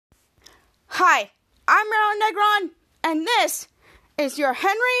Hi, I'm Marilyn Negron, and this is your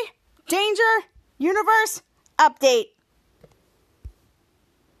Henry Danger Universe Update.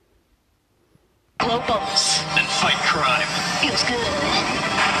 Blow bubbles. And fight crime. Feels good.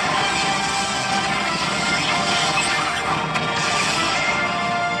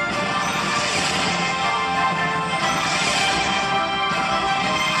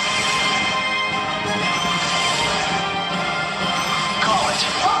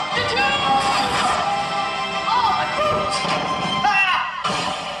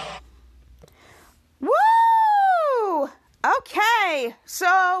 Okay,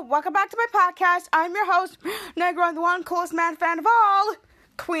 so welcome back to my podcast. I'm your host, Negron, the one coolest man fan of all,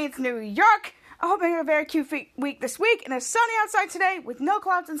 Queens, New York. I hope you have a very cute week this week, and it's sunny outside today with no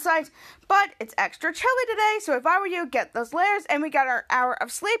clouds in sight, but it's extra chilly today, so if I were you, get those layers, and we got our hour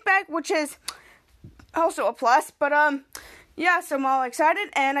of sleep back, which is also a plus, but yeah, so I'm all excited,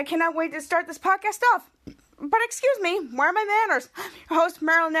 and I cannot wait to start this podcast off. But excuse me, where are my manners? I'm your host,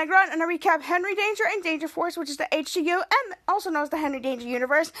 Marilyn Negron, and I recap Henry Danger and Danger Force, which is the HCU, and also known as the Henry Danger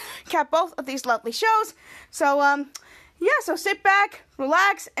Universe. Recap both of these lovely shows. So, yeah, so sit back,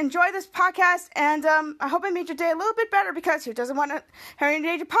 relax, enjoy this podcast, and I hope I made your day a little bit better, because who doesn't want a Henry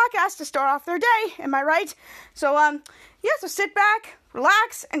Danger podcast to start off their day, am I right? So, yeah, so sit back,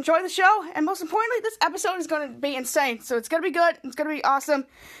 relax, enjoy the show, and most importantly, this episode is going to be insane. So it's going to be good, it's going to be awesome,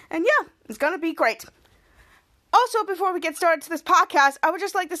 and yeah, it's going to be great. Also, before we get started to this podcast, I would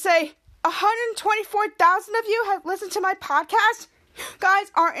just like to say 124,000 of you have listened to my podcast.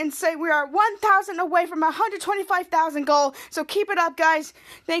 Guys are insane. We are 1,000 away from a 125,000 goal. So keep it up, guys.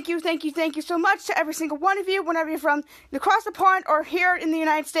 Thank you so much to every single one of you, whenever you're from across the pond or here in the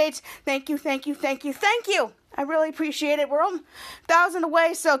United States. Thank you. I really appreciate it. We're 1,000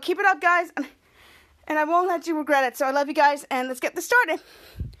 away, so keep it up, guys. And I won't let you regret it. So I love you guys, and let's get this started.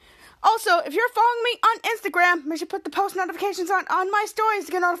 Also, if you're following me on Instagram, make sure to put the post notifications on my stories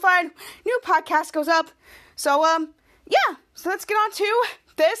to get notified new podcast goes up. So, yeah, so let's get on to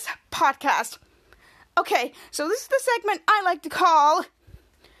this podcast. Okay, so this is the segment I like to call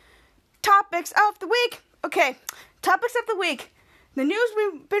Topics of the Week. Okay, Topics of the Week. The news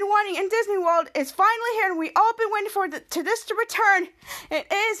we've been wanting in Disney World is finally here, and we all been waiting for this to return.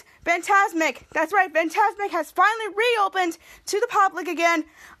 It is Fantasmic. That's right, Fantasmic has finally reopened to the public again.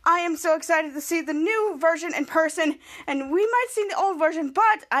 I am so excited to see the new version in person, and we might see the old version,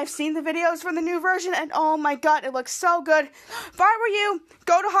 but I've seen the videos from the new version, and oh my god, it looks so good. If I were you,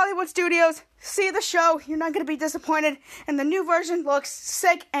 go to Hollywood Studios, see the show. You're not going to be disappointed, and the new version looks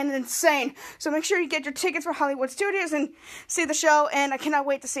sick and insane. So make sure you get your tickets for Hollywood Studios and see the show, and I cannot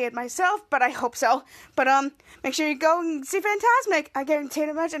wait to see it myself, but I hope so. But make sure you go and see Fantasmic. I guarantee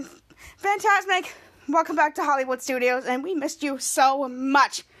to imagine Fantasmic. Welcome back to Hollywood Studios, and we missed you so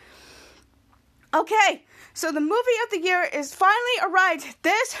much. Okay, so the movie of the year is finally arrived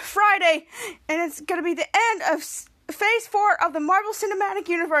this Friday, and it's going to be the end of Phase 4 of the Marvel Cinematic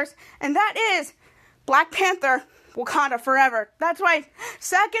Universe, and that is Black Panther, Wakanda Forever. That's right,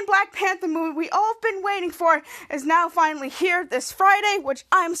 second Black Panther movie we all have been waiting for is now finally here this Friday, which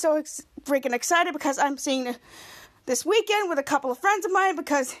I'm so freaking excited because I'm seeing it this weekend with a couple of friends of mine,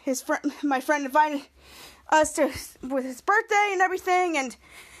 because my friend invited us to with his birthday and everything, and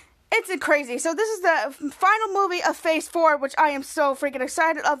it's crazy. So this is the final movie of Phase 4, which I am so freaking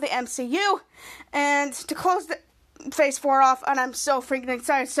excited of the MCU, and to close the Phase 4 off, and I'm so freaking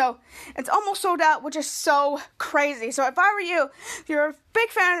excited. So it's almost sold out, which is so crazy. So if I were you, if you're a big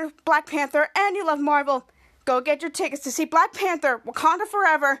fan of Black Panther and you love Marvel, go get your tickets to see Black Panther, Wakanda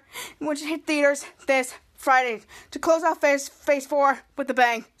Forever, which hit theaters this Friday to close out Phase 4 with a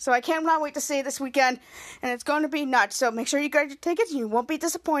bang. So I cannot wait to see it this weekend, and it's going to be nuts. So make sure you get your tickets and you won't be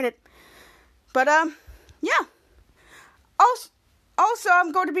disappointed. But yeah. Also,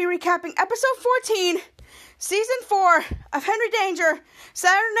 I'm going to be recapping episode 14, season 4 of Henry Danger,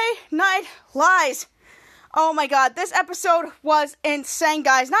 Saturday Night Lies. Oh my god, this episode was insane,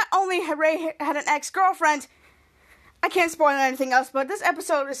 guys. Not only had Ray had an ex-girlfriend, I can't spoil anything else, but this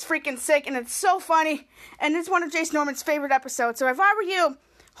episode is freaking sick, and it's so funny, and it's one of Jace Norman's favorite episodes. So if I were you,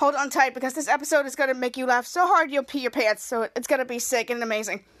 hold on tight, because this episode is going to make you laugh so hard you'll pee your pants. So it's going to be sick and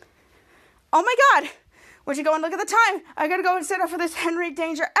amazing. Oh my god, would you go and look at the time? I got to go and set up for this Henry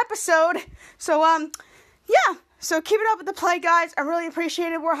Danger episode. So yeah, so keep it up with the play, guys. I really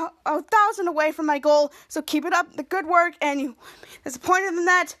appreciate it. We're 1,000 away from my goal, so keep it up, the good work, and you disappointed in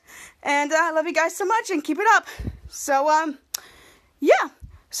that. And I love you guys so much, and keep it up. So, yeah.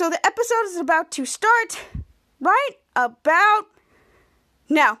 So the episode is about to start right about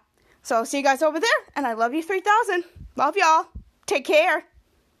now. So I'll see you guys over there, and I love you 3,000. Love y'all. Take care.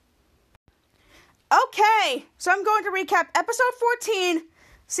 Okay, so I'm going to recap episode 14,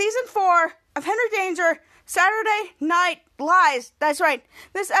 season 4 of Henry Danger, Saturday Night Lies. That's right.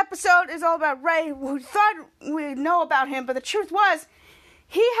 This episode is all about Ray. We thought we know about him, but the truth was,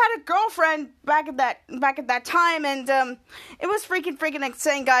 he had a girlfriend back at that time, and it was freaking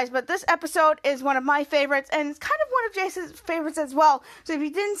insane, guys. But this episode is one of my favorites, and it's kind of one of Jason's favorites as well. So if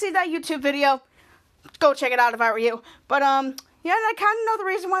you didn't see that YouTube video, go check it out if I were you. But yeah, and I kind of know the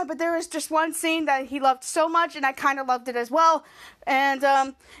reason why, but there is just one scene that he loved so much, and I kind of loved it as well. And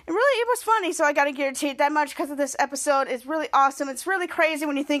it was funny, so I got to guarantee it that much because of this episode. It's really awesome. It's really crazy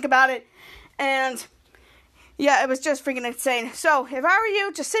when you think about it. And yeah, it was just freaking insane. So if I were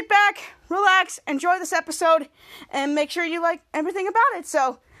you, just sit back, relax, enjoy this episode, and make sure you like everything about it.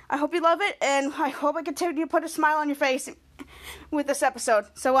 So I hope you love it, and I hope I continue to put a smile on your face with this episode.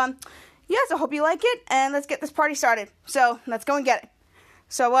 So yes, I hope you like it, and let's get this party started. So, let's go and get it.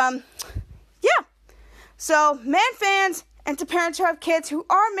 So, yeah. So, man fans, and to parents who have kids who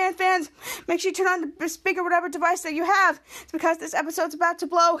are man fans, make sure you turn on the speaker, whatever device that you have. It's because this episode's about to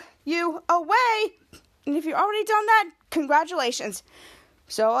blow you away. And if you've already done that, congratulations.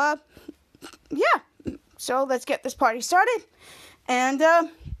 So, yeah. So, let's get this party started. And,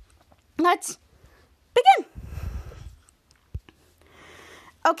 let's begin.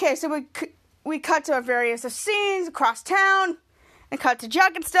 Okay, so we cut to our various scenes across town, and cut to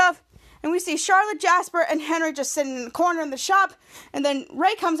Jack and stuff, and we see Charlotte, Jasper, and Henry just sitting in the corner in the shop, and then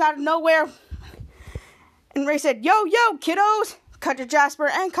Ray comes out of nowhere, and Ray said, "Yo, kiddos!" Cut to Jasper,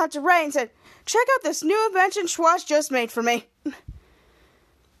 and cut to Ray, and said, "Check out this new invention Schwartz just made for me."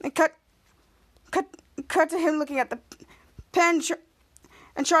 And cut to him looking at the pen,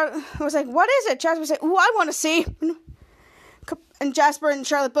 and Charlotte was like, "What is it?" Jasper said, "Ooh, I want to see." And Jasper and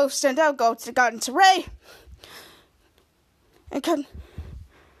Charlotte both stand out, got into Ray.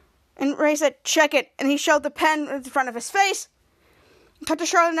 And Ray said, "Check it." And he showed the pen in front of his face. Cut to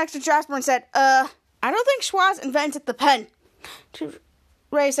Charlotte next to Jasper and said, I don't think Schwartz invented the pen.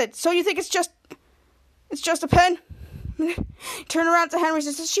 Ray said, "So you think it's just a pen?" Turn around to Henry and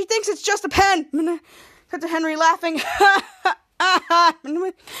says, "She thinks it's just a pen." Cut to Henry laughing.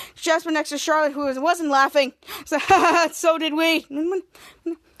 Jasper next to Charlotte, who wasn't laughing, said, "So did we."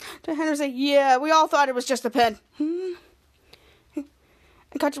 To Henry said, "Yeah, we all thought it was just a pen." And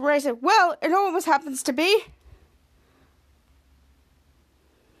cut to Ray said, "Well, it almost happens to be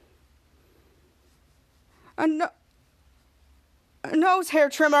a nose hair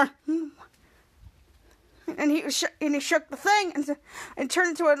trimmer." And he shook the thing and turned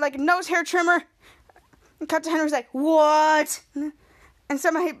into a nose hair trimmer. And cut to Henry's like, "What?" And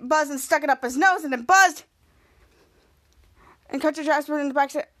somehow he buzzed and stuck it up his nose and then buzzed. And cut to Jasper in the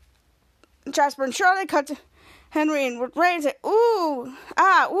back. Jasper and Charlotte. Cut to Henry and Ray and said, "Ooh,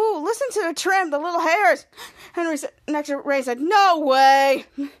 listen to the trim, the little hairs." Henry said, next to Ray said, "No way."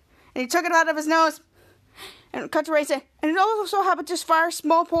 And he took it out of his nose. And cut to Ray said, "And it also happened to just fire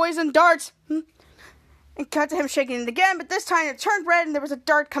small poison darts." And cut to him shaking it again, but this time it turned red and there was a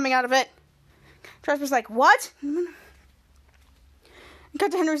dart coming out of it. Jasper's like, "What?" And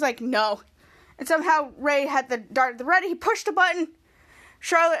cut to Henry's like, "No." And somehow Ray had the dart at the ready. He pushed the button.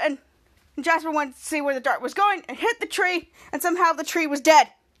 Charlotte and Jasper wanted to see where the dart was going and hit the tree. And somehow the tree was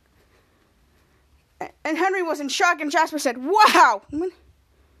dead. And Henry was in shock. And Jasper said, "Wow."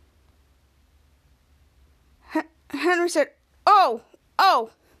 Henry said, Oh,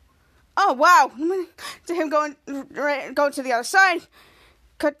 wow." To him going to the other side.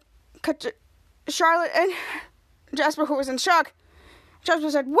 Cut to Charlotte and Jasper, who was in shock.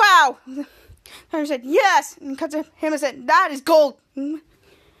 Jasper said, "Wow." Henry said, "Yes." And cut to him and said, "That is gold."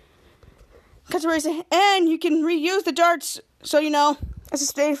 Cut to Ray said, "And you can reuse the darts, so as a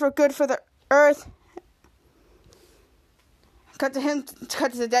stay for good for the earth." Cut to him,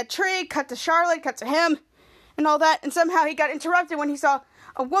 cut to the dead tree, cut to Charlotte, cut to him, and all that. And somehow he got interrupted when he saw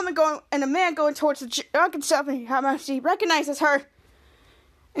a woman going and a man going towards the junk and stuff, and how much he recognizes her.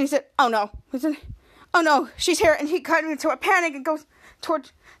 And he said, "Oh no." He said, "Oh no, she's here." And he cut into a panic and goes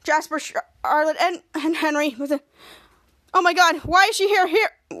towards Jasper, Charlotte, and Henry. He said, "Oh my God, why is she here?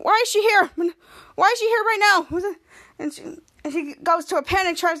 Why is she here? Why is she here right now?" And he goes to a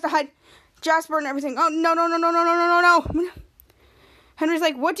panic, tries to hide Jasper and everything. "Oh, no. Henry's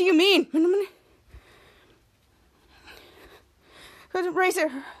like, "What do you mean?" Ray said,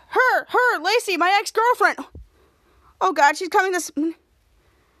 Her, Lacey, my ex-girlfriend. "Oh God, she's coming this."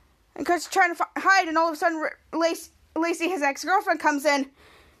 And because she's trying to hide, and all of a sudden, Lacey, his ex-girlfriend, comes in,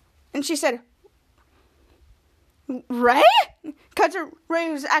 and she said, "Ray?" Cut to Ray,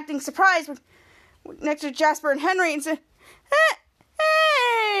 who's acting surprised next to Jasper and Henry, and said,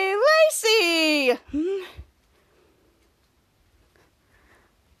 Hey, Lacey!" Ray.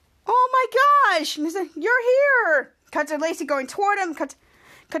 Oh my gosh. And he said, you're here. Cut to Lacey going toward him. Cut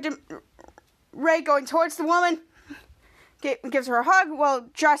to Ray going towards the woman. Gives her a hug while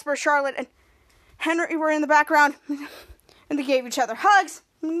Jasper, Charlotte, and Henry were in the background. And they gave each other hugs.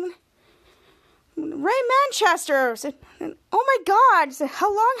 Ray Manchester said, oh my God. Said, how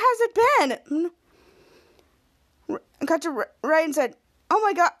long has it been? Cut to Ray and said, oh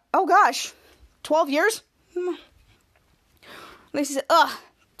my God. Oh gosh. 12 years? Lacey said,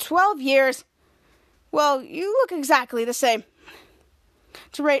 12 years. Well, you look exactly the same.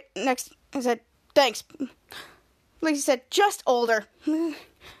 To Ray next, I said, thanks. Lacey said, just older.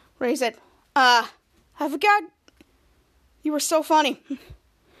 Ray said, I forgot you were so funny.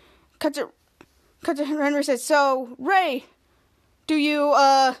 Cut to Henry said, so, Ray, do you,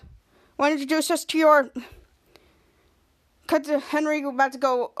 want to introduce us to your... Cut to Henry about to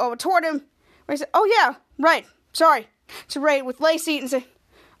go over toward him. Ray said, oh yeah, right, sorry. To Ray with Lacey and say,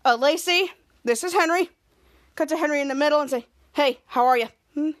 Lacey, this is Henry. Cut to Henry in the middle and say, hey, how are you?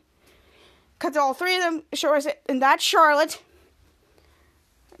 Cut to all three of them, and that's Charlotte.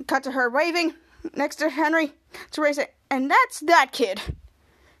 Cut to her waving next to Henry. To Ray say, and that's that kid.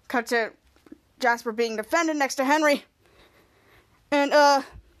 Cut to Jasper being defended next to Henry. And,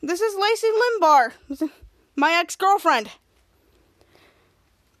 this is Lacey Limbar, my ex-girlfriend.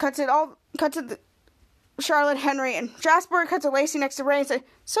 Cut to Charlotte, Henry, and Jasper. Cut to Lacey next to Ray and say,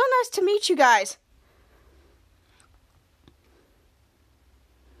 so nice to meet you guys.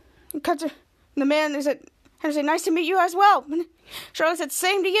 Cut to the man who said, Henry said, nice to meet you as well. Charlotte said,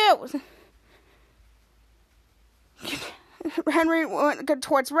 same to you. Henry went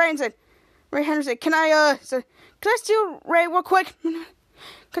towards Ray and said, Henry said, can I steal Ray real quick?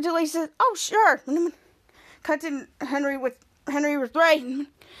 Cut to Lacey said, oh, sure. Cut to Henry with Ray.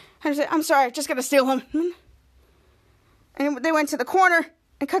 Henry said, I'm sorry, just gotta steal him. And they went to the corner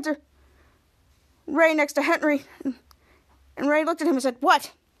and cut to Ray next to Henry. And Ray looked at him and said,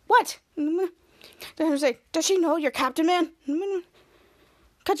 what? What? Then Henry said, does she know you're Captain Man?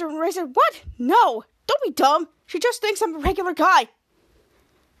 Cut to Ray said, what? No, don't be dumb. She just thinks I'm a regular guy.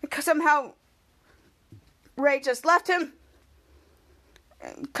 Because somehow Ray just left him.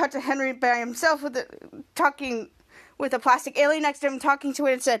 And cut to Henry by himself talking with a plastic alien next to him, talking to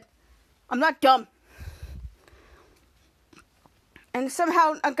it and said, I'm not dumb. And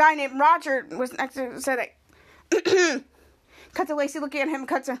somehow a guy named Roger was next to him, said, cut to Lacey looking at him,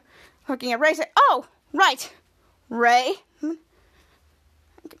 cut to looking at Ray, said, oh, right, Ray.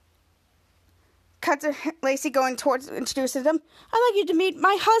 Cut to Lacey going towards, introducing them, I'd like you to meet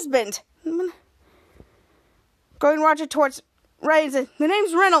my husband. Going Roger towards Ray and said, the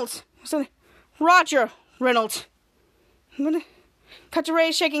name's Reynolds. So, Roger Reynolds. Cut to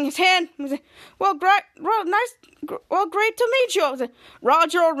Ray shaking his hand. Said, well, great to meet you. Said,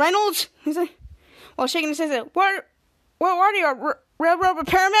 Roger Reynolds. He said, while shaking his head, what are you, a railroad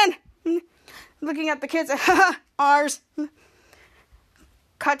repairman? Looking at the kids, haha, ours.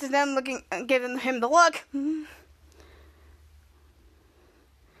 Cut to them giving him the look.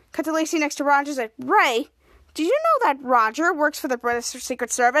 Cut to Lacey next to Roger. Said, Ray, do you know that Roger works for the British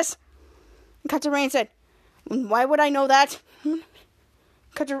Secret Service? Cut to Ray and said, why would I know that?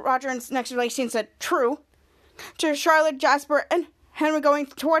 Cut to Roger and next to Lacey and said, true. To Charlotte, Jasper, and Henry going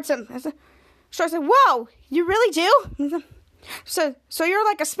towards him. Charlotte said, whoa, you really do? So you're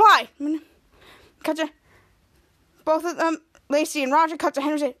like a spy. Cut to both of them, Lacey and Roger. Cut to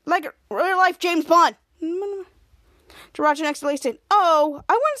Henry said, like real life James Bond. To Roger next to Lacey said, oh,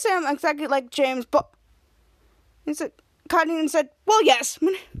 I wouldn't say I'm exactly like James Bond. He said, cut and said, well, yes.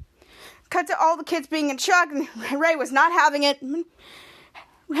 Cut to all the kids being in shock, and Ray was not having it.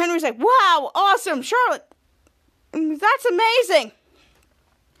 Henry's like, wow, awesome, Charlotte, that's amazing.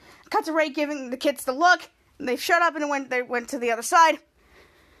 Cut to Ray giving the kids the look, and they shut up and they went to the other side.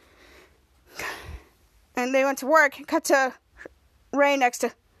 And they went to work. Cut to Ray next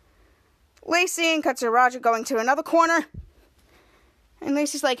to Lacey, and cut to Roger going to another corner. And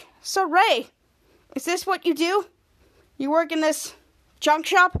Lacey's like, so Ray, is this what you do? You work in this junk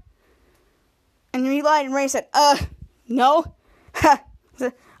shop? And he lied, and Ray said, no.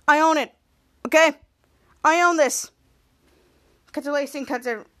 I own it. Okay? I own this. Cut to Lacey and cut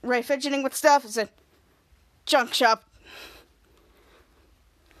to Ray fidgeting with stuff. It's a junk shop.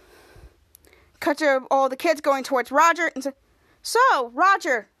 Cut to all the kids going towards Roger and said, so,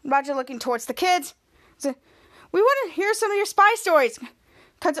 Roger looking towards the kids. Said, we want to hear some of your spy stories.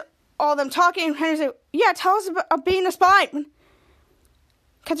 Cut to all of them talking, and Henry said, yeah, tell us about being a spy.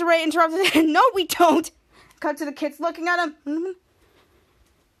 Cut to Ray interrupted, no, we don't. Cut to the kids looking at him.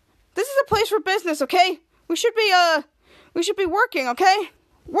 This is a place for business, okay? We should be working, okay?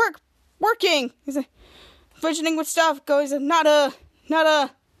 Working. He's like, fidgeting with stuff. Goes, not a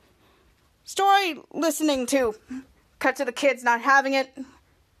story listening to. Cut to the kids not having it,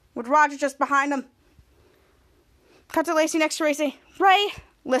 with Roger just behind them. Cut to Lacey next to Ray, say, Ray,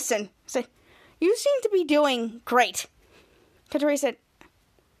 listen. Say, you seem to be doing great. Cut to Ray, said,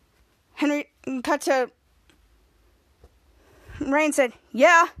 Henry, cut to Ray and said,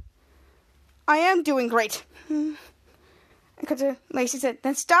 yeah, I am doing great. And cut to Lacey said,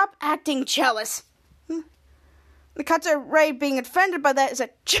 then stop acting jealous. The cut to Ray being offended by that and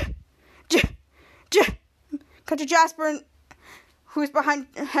said, Cut to Jasper, who's behind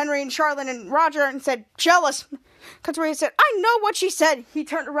Henry and Charlotte and Roger, and said, jealous. Cut to Ray and said, I know what she said. He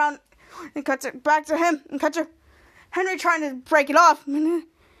turned around and cut to back to him, and cut to Henry trying to break it off.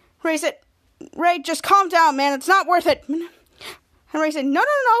 Ray said, Ray, just calm down, man. It's not worth it. Henry said, no.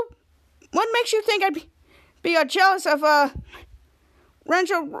 What makes you think I'd be jealous of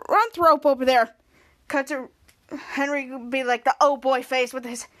Rancho Runthrope over there? Cut to Henry be like the oh boy face with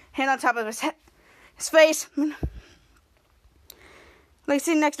his hand on top of his face.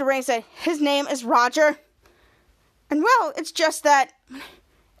 Lacey next to Ray said, his name is Roger. And well, it's just that.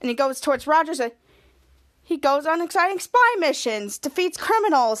 And he goes towards Roger, said, he goes on exciting spy missions, defeats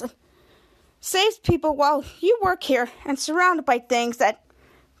criminals, saves people while you work here and surrounded by things that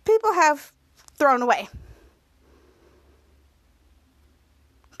people have thrown away.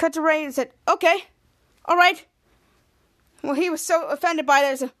 Cut to Ray and said, okay, all right. Well, he was so offended by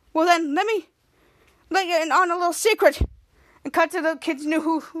that, said, well then, let me let you in on a little secret. And cut to the kids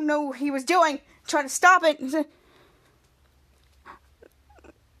who knew what he was doing, trying to stop it. And said,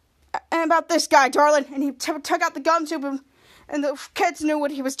 and about this guy, darling. And he took out the gum tube, and the kids knew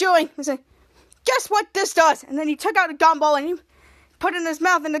what he was doing. He said, guess what this does? And then he took out a gumball and he put it in his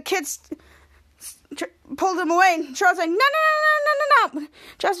mouth, and the kids pulled him away. And Charles was like, no.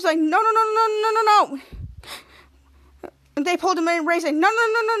 Charles was like, no. And they pulled him in, and Ray said, no,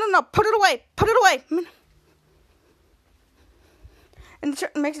 put it away. And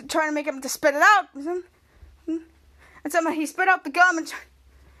trying to make him to spit it out. And somehow he spit out the gum, and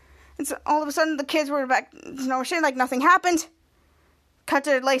so all of a sudden the kids were back, shit like nothing happened. Cut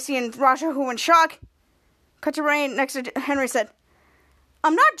to Lacey and Roger, who were in shock. Cut to Ray next to Henry, said,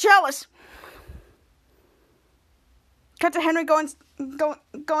 I'm not jealous. Cut to Henry going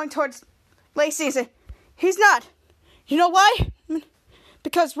towards Lacey and said, he's not. You know why?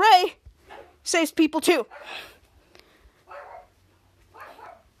 Because Ray saves people too.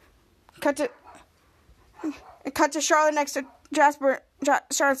 Cut to Charlotte next to Jasper.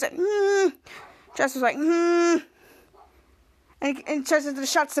 Charlotte said, Jasper's like, And Jasper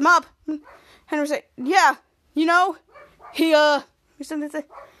shuts him up. Henry said, yeah, he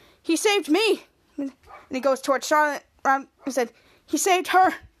saved me. And he goes towards Charlotte and said, he saved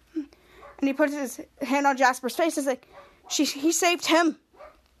her. And he puts his hand on Jasper's face and said, he saved him.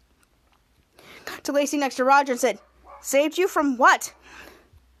 To Lacey next to Roger and said, saved you from what?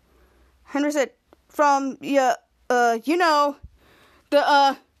 Henry said, from, cut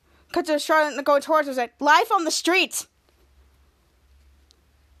to Charlotte and going towards her and said, life on the streets.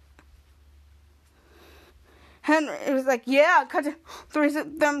 Henry was like, yeah. Cut to three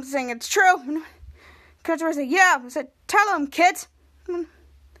of them saying it's true. Cut to her said, yeah. I said, tell him, kids. And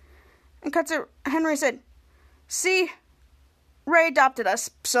cut to Henry said, see, Ray adopted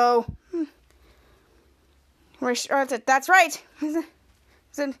us, so. Ray said, that's right.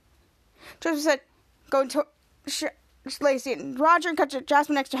 Joseph said, go to Lacey and Roger, and cut to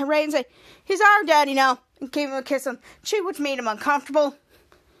Jasmine next to Ray and say, he's our daddy now. And gave him a kiss on the cheek, which made him uncomfortable.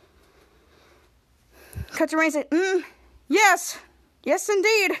 Cut to Ray and said, yes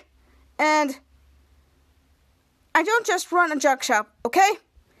indeed. And I don't just run a junk shop, okay?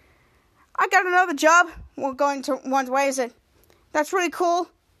 I got another job. We're going to one's way. I said, that's really cool.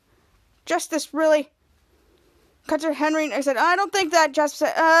 Just this really. Cut to Henry and I said, I don't think that. Jasper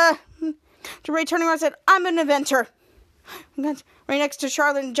said, to Ray turning around and said, I'm an inventor. And then right next to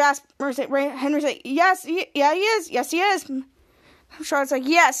Charlotte and Jasper said, Henry said, yes, he is. Yes, he is. Charlotte's like,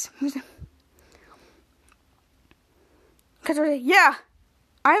 yes. Cut to Ray, yeah.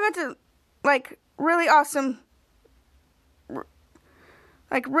 I invented, really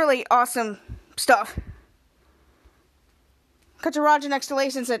awesome stuff. Cut to Roger next to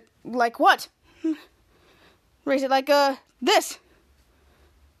Lacey and said, like what? Ray said, this.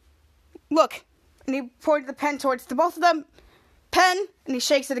 Look. And he pointed the pen towards the both of them. Pen. And he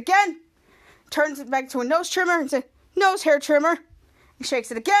shakes it again. Turns it back to a nose trimmer and said, nose hair trimmer. He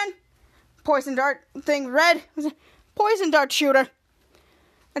shakes it again. Poison dart thing red. Poison dart shooter.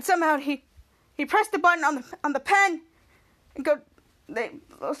 And somehow he pressed the button on the pen and they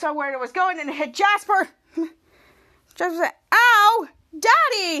saw where it was going, and it hit Jasper. Jasper said, "Ow,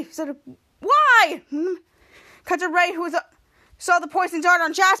 Daddy!" He said, "Why?" Cut to Ray, who saw the poison dart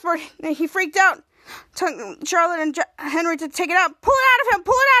on Jasper, and he freaked out. Took Charlotte and Henry to take it out. Pull it out of him!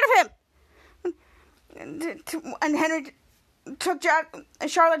 Pull it out of him! And Henry took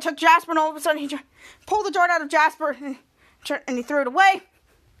Charlotte took Jasper, and all of a sudden he pulled the dart out of Jasper and he threw it away.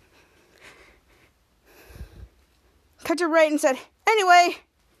 Cut to Ray and said, "Anyway,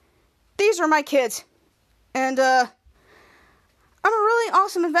 these are my kids, and I'm a really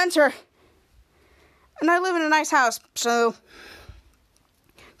awesome inventor, and I live in a nice house, so..."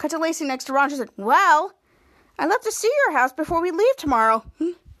 Cut to Lacey next to Roger and said, "Well, I'd love to see your house before we leave tomorrow."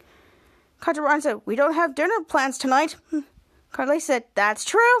 Cut to Ron and said, "We don't have dinner plans tonight." Cut to Lacey said, "That's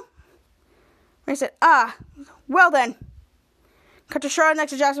true." Ray said, "Ah, well then." Cut to Charlotte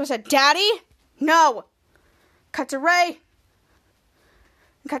next to Jasper and said, "Daddy? No." Cut to Ray.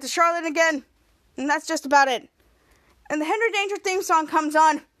 And cut to Charlotte again. And that's just about it. And the Henry Danger theme song comes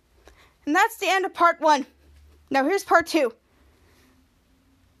on. And that's the end of part 1. Now here's part 2.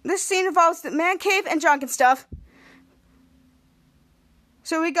 This scene involves the man cave and junk and stuff.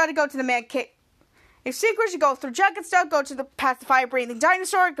 So we gotta go to the man cave. If secrets, you go through junk and stuff, go to the past the fire breathing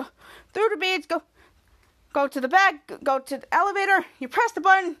dinosaur, go through the beads, go to the back, go to the elevator, you press the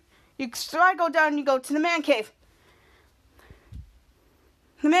button, you slide, go down, and you go to the man cave.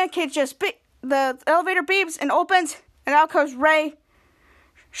 The man cave the elevator beeps and opens, and out comes Ray,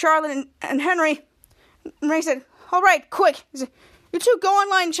 Charlotte, and Henry. And Ray said, "All right, quick." He said, "You two go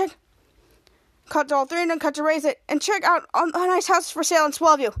online and check." Cut to all three of them, cut to Ray and check out a nice house for sale in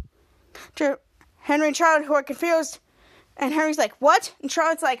Swellview. To Henry and Charlotte, who are confused, and Henry's like, "What?" And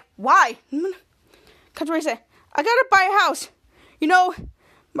Charlotte's like, "Why?" Cut to Ray said, "I gotta buy a house. You know,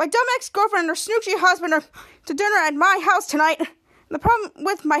 my dumb ex-girlfriend and her snoochy husband are to dinner at my house tonight. The problem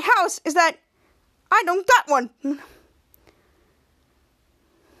with my house is that I don't got one."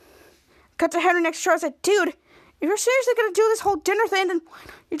 Cut to Henry next to Charlotte said, "Dude, if you're seriously gonna do this whole dinner thing, then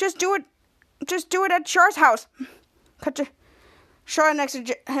you just do it at Char's house." Cut to Charlotte next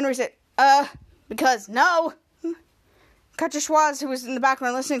to Henry said, "Because no." Cut to Schwaz, who was in the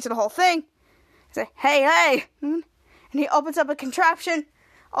background listening to the whole thing. He said, hey. And he opens up a contraption.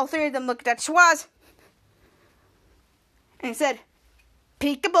 All three of them looked at Schwaz. And he said,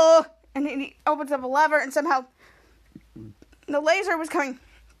 "Peekaboo." And he opens up a lever, and somehow the laser was coming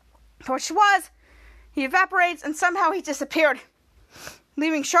towards Schwaz. He evaporates, and somehow he disappeared,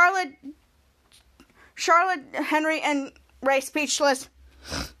 leaving Charlotte, Henry, and Ray speechless.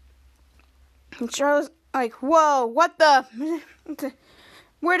 And Charlotte's like, "Whoa, what the?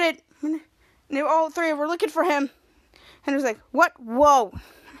 Where did..." And all three were looking for him. Henry's like, "What? Whoa."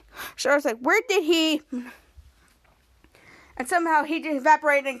 Charlotte's like, "Where did he..." And somehow he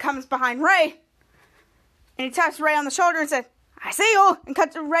evaporated and comes behind Ray. And he taps Ray on the shoulder and said, "I see you." And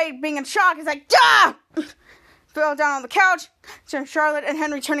cut to Ray being in shock. He's like, "Dah!" Fell down on the couch. So Charlotte and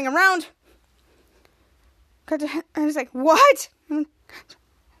Henry turning around. And he's like, "What?" And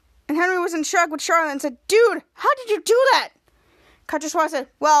Henry was in shock with Charlotte and said, "Dude, how did you do that?" Cut to Schwartz said,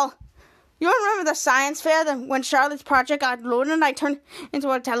 "Well, you don't remember the science fair that when Charlotte's project got loaded and I turned into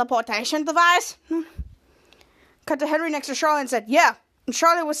a teleportation device?" Cut to Henry next to Charlotte and said, "Yeah." And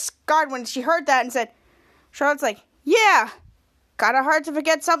Charlotte was scarred when she heard that and said, Charlotte's like, "Yeah, kinda hard to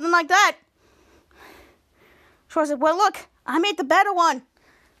forget something like that." Charlotte said, "Well, look, I made the better one."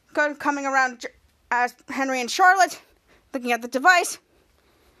 Coming around as Henry and Charlotte, looking at the device.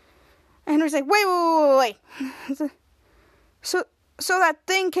 And Henry's like, wait. So that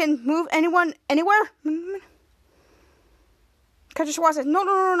thing can move anyone, anywhere? Cut to Schwartz says,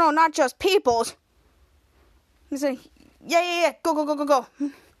 No, not just peoples. He's like, yeah, go.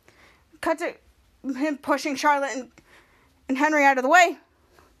 Cut to him pushing Charlotte and Henry out of the way.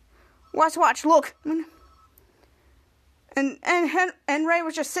 Watch, look. And Ray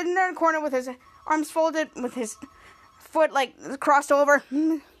was just sitting there in the corner with his arms folded, with his foot like crossed over.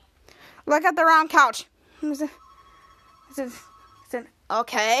 Look at the round couch. He said,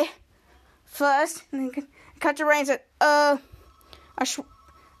 "Okay." First, and he cut to Ray and said,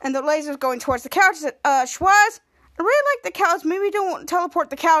 and the laser's going towards the couch. He said, "Schwaz, I really like the couch. Maybe don't teleport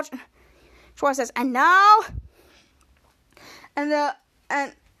the couch." Schwaz says, "And now?" And the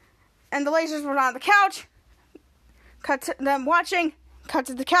lasers were on the couch. Cut to them watching. Cut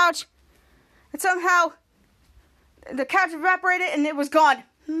to the couch. And somehow, the couch evaporated and it was gone.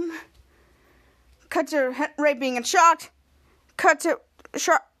 Cut to Ray being in shock. Cut to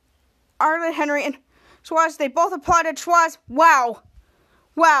Charlotte, Henry, and Schwaz. They both applauded Schwaz. Wow,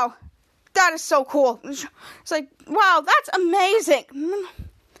 wow, that is so cool. It's like, wow, that's amazing.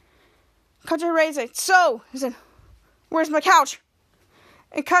 Cut to Ray's like, so, he said, where's my couch?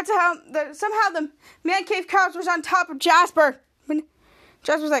 And cut to how somehow the man cave couch was on top of Jasper. When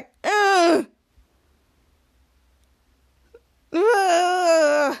Jasper's like, ugh.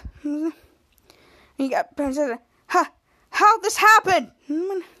 Ugh. And he got said, how'd this happen?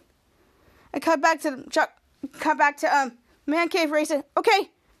 And cut back to man cave. Ray said, okay,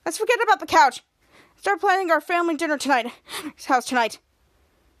 let's forget about the couch. Start planning our family dinner tonight. His house tonight.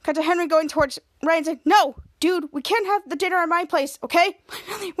 Cut to Henry going towards Ray and said, no, dude, we can't have the dinner at my place, okay?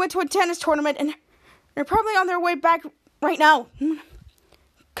 Went to a tennis tournament and they're probably on their way back right now.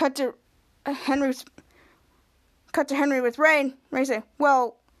 Cut to Henry with Ray, and Ray said,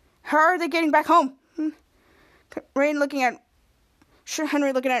 well, how are they getting back home? Henry looking at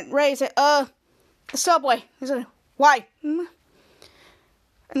Ray said, the subway. He said, why? And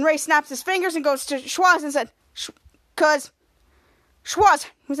Ray snaps his fingers and goes to Schwartz and said, cause Schwartz,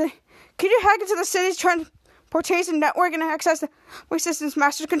 he said, can you hack into the city's transportation network and access the way systems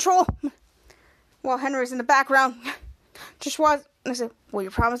master control? While Henry's in the background, to Schwartz, and I said, will you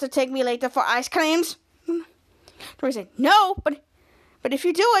promise to take me later for ice creams? Ray said, no, but if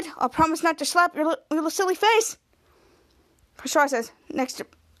you do it, I'll promise not to slap your little silly face. Schwartz says, next to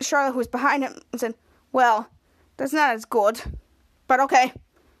Charlotte, who was behind him, and said, well, that's not as good, but okay.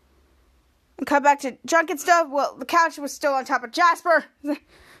 And cut back to junk and stuff. Well, the couch was still on top of Jasper.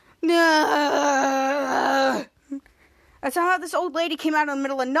 No. And somehow this old lady came out in the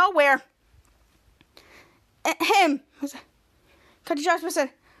middle of nowhere. And him. Cut to Jasper and said,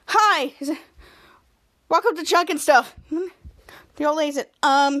 hi. He said, welcome to junk and stuff. The old lady said,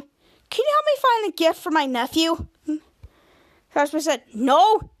 can you help me find a gift for my nephew? Jasper said,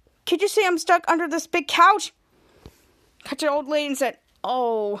 no. Could you see I'm stuck under this big couch? Cut to the old lady and said,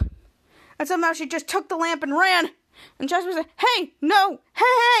 oh. And somehow she just took the lamp and ran. And Jasper said, hey, no,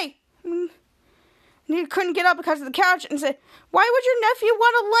 hey. And he couldn't get up because of the couch and said, why would your nephew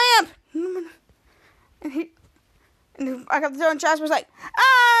want a lamp? And I got the door and Jasper was like,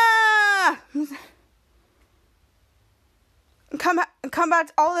 ah! And come back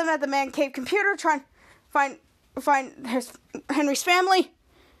to all of them at the man cave computer trying to find Henry's family.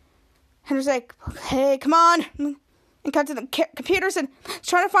 Henry's like, hey, come on. And cut to the computers and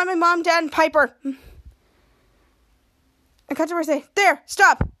trying to find my mom, dad, and Piper. And cut to Ray say, there,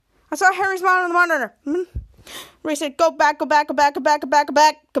 stop. I saw Henry's mom on the monitor. Ray said, go back. And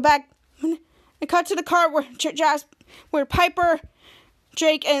cut to the car where Piper,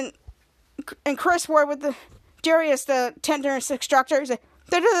 Jake, and Chris were with the Darius, the tenderness instructor. He said,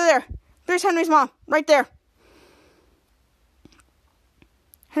 there. There's Henry's mom, right there.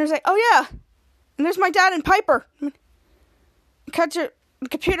 Henry's like, oh yeah. And there's my dad and Piper. Cut to the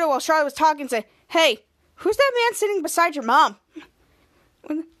computer while Charlotte was talking and said, hey, who's that man sitting beside your mom?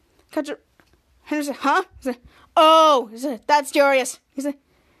 Cut to Henry said, huh? He said, oh, he said, that's Darius. He said,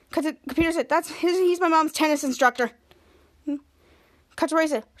 cut to the computer said, he's my mom's tennis instructor. Cut to Ray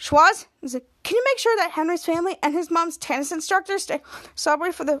said, Schwaz? He said, can you make sure that Henry's family and his mom's tennis instructor stay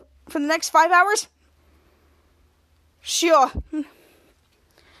sober for the next 5 hours? Sure.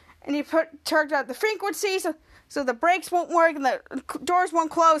 And he turned out the frequency so the brakes won't work and the doors won't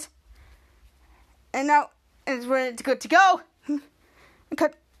close. And now it's ready to good to go.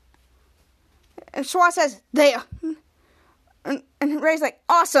 And Schwartz says, there. And Ray's like,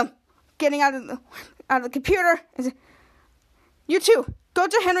 awesome. Getting out of the computer. And said, you two, go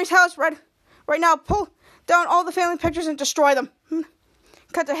to Henry's house right now. Pull down all the family pictures and destroy them.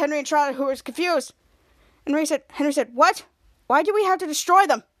 Cut to Henry and Charlotte, who was confused. And Henry said, what? Why do we have to destroy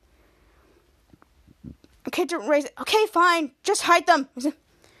them? Okay, to Ray said, okay, fine. Just hide them.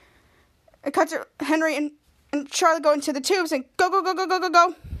 And cut to Henry and Charlotte go into the tubes and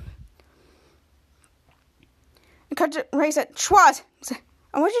go. And cut to Ray said, Schwartz,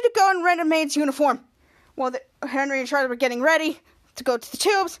 I want you to go and rent a maid's uniform. While Henry and Charlotte were getting ready to go to the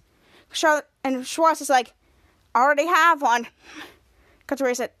tubes, Charlotte and Schwartz is like, I already have one. Cut to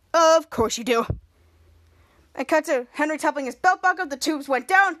Ray said, of course you do. And cut to Henry toppling his belt buckle. The tubes went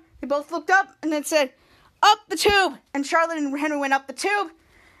down. They both looked up and then said, up the tube. And Charlotte and Henry went up the tube.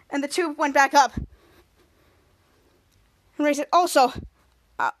 And the tube went back up. And Ray said, also,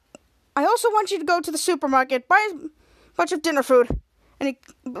 I also want you to go to the supermarket, buy a bunch of dinner food. And he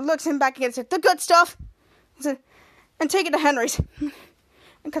looks him back again and said, the good stuff. He said, and take it to Henry's.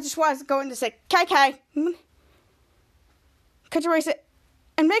 And cut to Schwartz going to say, KK. Cut to Ray said,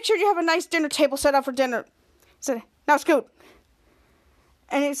 and make sure you have a nice dinner table set up for dinner. He said, now scoot.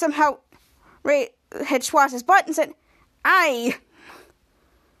 And he somehow Ray hit Schwartz's butt and said, aye.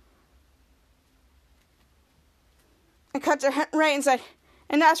 And cut to Ray and said,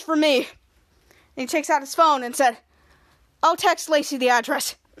 and that's for me. And he takes out his phone and said, I'll text Lacey the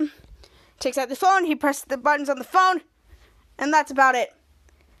address. Takes out the phone, he presses the buttons on the phone, and that's about it.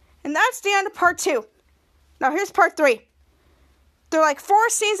 And that's the end of part 2. Now here's part 3. There are like 4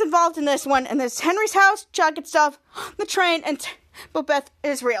 scenes involved in this one, and there's Henry's house, jacket stuff, the train, and Beth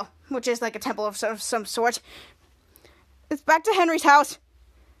Israel, which is like a temple of some sort. It's back to Henry's house,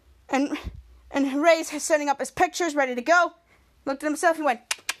 and Ray's setting up his pictures, ready to go. Looked at himself, he went,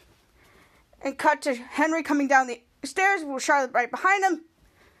 and cut to Henry coming down the stairs with Charlotte right behind him.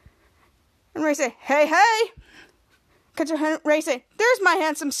 And Ray said, hey, hey. Cut to Ray said, there's my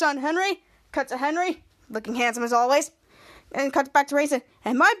handsome son, Henry. Cut to Henry, looking handsome as always. And cut back to Ray said,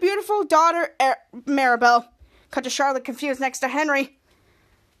 and my beautiful daughter, Maribel. Cut to Charlotte, confused, next to Henry.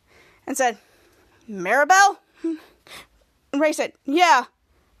 And said, Maribel? And Ray said, yeah.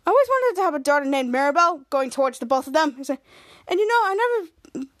 I always wanted to have a daughter named Maribel, going towards the both of them. He said, and you know, I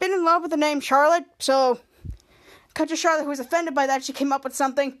never been in love with the name Charlotte, so... Cut to Charlotte, who was offended by that. She came up with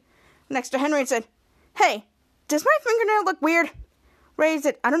something next to Henry and said, hey, does my fingernail look weird? Ray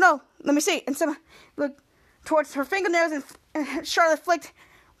said, I don't know. Let me see. And somehow looked towards her fingernails, and Charlotte flicked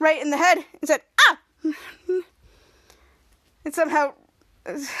Ray in the head and said, ah! And somehow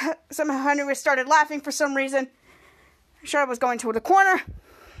Henry started laughing for some reason. Charlotte was going to the corner.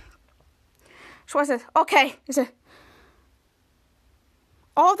 Schwartz said, okay. He said,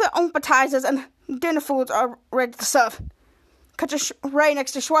 all the appetizers and dinner foods are ready to serve. Cut to Ray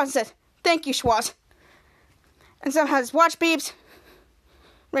next to Schwartz and said, thank you, Schwartz. And somehow his watch beeps.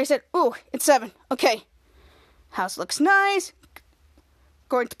 Ray said, ooh, it's 7. Okay. House looks nice.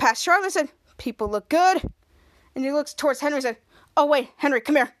 Going to pass Charlotte said, people look good. And he looks towards Henry and said, oh wait, Henry,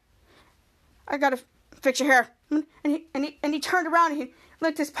 come here. I gotta fix your hair. And he turned around and he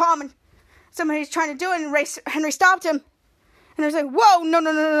licked his palm and somebody's trying to do it and Henry stopped him. And Henry said, whoa, no,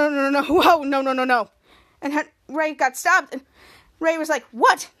 whoa, no. And Ray got stopped and Ray was like,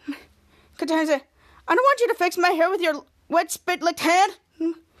 what? Cut to Henry said, I don't want you to fix my hair with your wet spit-licked hand.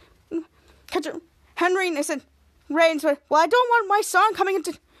 Cut to Henry and I said, Ray and said, well, I don't want my son coming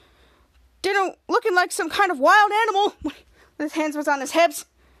into dinner looking like some kind of wild animal. His hands was on his hips.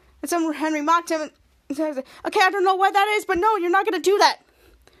 And Henry mocked him and said, okay, I don't know why that is, but no, you're not going to do that.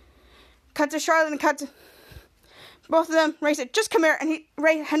 Cut to Charlotte and cut to both of them. Ray said, just come here. And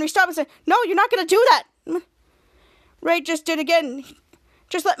Henry stopped and said, no, you're not going to do that. Ray just did again.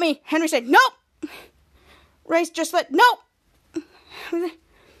 Just let me. Henry said, nope. Ray just let, nope.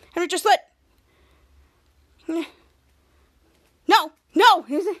 Henry just let. No.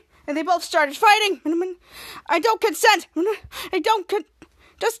 And they both started fighting. I don't consent.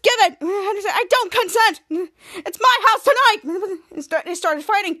 Just give it. Henry said, I don't consent. It's my house tonight. They started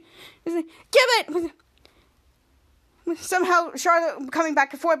fighting. He said, give it. Somehow Charlotte coming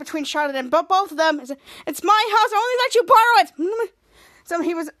back and forth between Charlotte and both of them. He said, it's my house. I only let you borrow it. So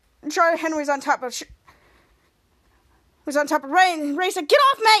Henry was on top of Ray, and Ray said, get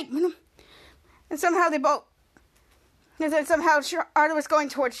off me. And somehow Charlotte was going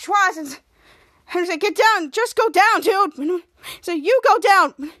towards Schwartz, and Henry said, get down, just go down, dude. So you go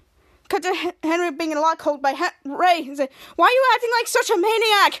down. Cut to Henry being in a lockhold by Ray, and said, why are you acting like such a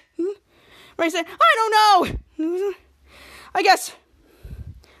maniac? Ray said, I don't know. I guess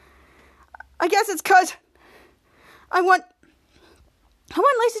it's because I want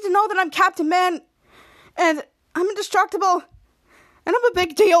Lacey to know that I'm Captain Man, and I'm indestructible, and I'm a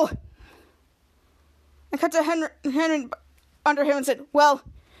big deal. I cut to Henry under him and said, well,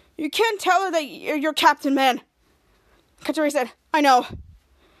 you can't tell her that you're Captain Man. Cut to Ray said, I know.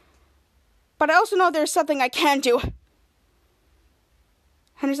 But I also know there's something I can do.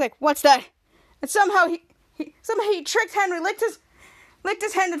 Henry's like, what's that? And somehow he tricked Henry, licked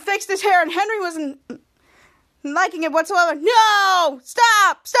his hand and fixed his hair, and Henry wasn't liking it whatsoever. No!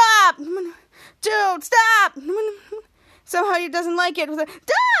 Stop! Dude, stop! Somehow he doesn't like it.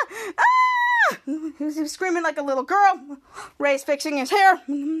 He was screaming like a little girl. Ray's fixing his hair.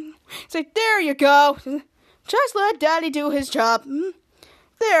 He's like, there you go. Just let Daddy do his job.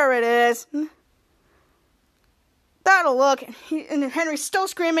 There it is. That'll look. And Henry's still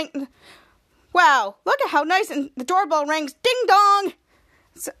screaming. Wow, look at how nice. And the doorbell rings. Ding dong.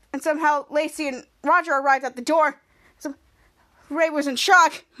 And somehow Lacey and Roger arrived at the door. So Ray was in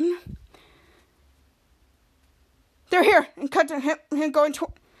shock. They're here. And cut to him going to,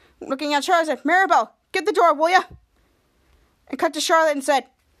 looking at Charlotte and said, Maribel, get the door, will ya? And cut to Charlotte and said,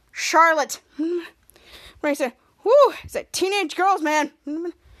 Charlotte. Ray said, whew, it's like teenage girls, man.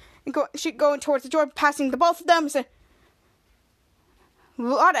 And she going towards the door, passing the both of them, and said, a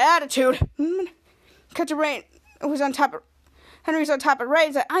lot of attitude. Cut to Ray was on top of Henry's on top of Ray.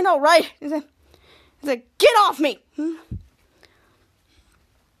 He's like, I know, right? He's like, get off me!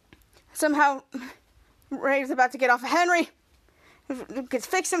 Somehow, Ray's about to get off of Henry. He gets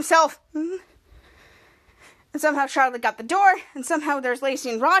fixed himself. And somehow Charlotte got the door. And somehow there's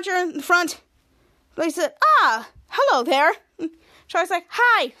Lacey and Roger in the front. Lacey said, hello there. Charlotte's like,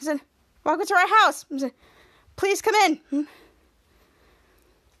 hi. He said, welcome to our house. He said, please come in.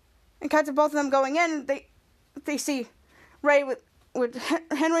 And cut to both of them going in. They see Ray with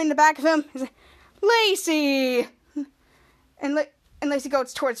Henry in the back of him. He's like, Lacey! And Lacey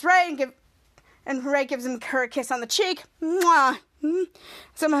goes towards Ray and Ray gives her a kiss on the cheek. Mwah!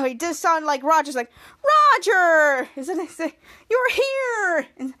 Somehow he did sound like Roger's like, Roger! You're here!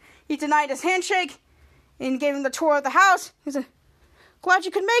 And he denied his handshake and gave him the tour of the house. He said, glad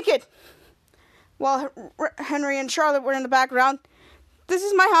you could make it. While Henry and Charlotte were in the background, this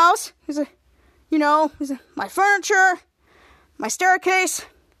is my house. He's like, my furniture, my staircase.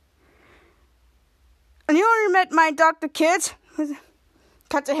 And you already met my adopted kids.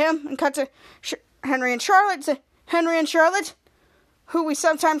 Cut to him and cut to Henry and Charlotte. Henry and Charlotte, who we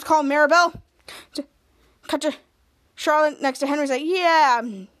sometimes call Maribel. Cut to Charlotte next to Henry. Like, yeah,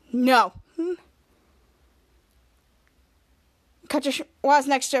 no. Cut to Waz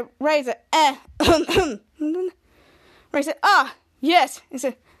next to Ray. Ray said, yes. He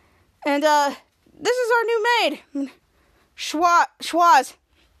said, and this is our new maid, Schwaz.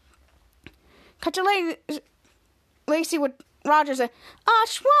 Cut to Lacey with Roger said,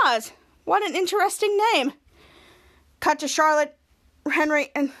 Schwaz. What an interesting name. Cut to Charlotte, Henry,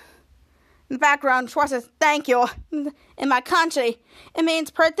 and in the background, Schwaz says, thank you. In my country, it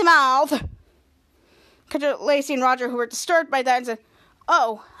means pretty mouth. Cut to Lacey and Roger, who were disturbed by that, and said,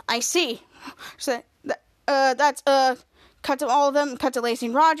 oh, I see. So, that's, cut to all of them, cut to Lacey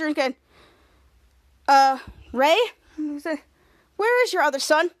and Roger again. Ray? He said, where is your other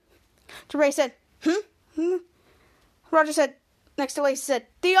son? To Ray said, Roger said, next to Lacey said,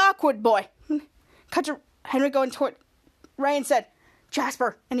 the awkward boy. Cut to Henry going toward Ray and said,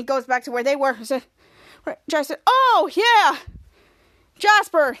 Jasper. And he goes back to where they were. He said, Jasper said, oh, yeah.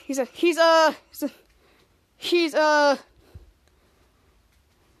 Jasper. He said, he's and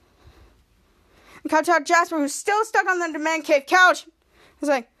cut to Jasper, who's still stuck on the man cave couch. He's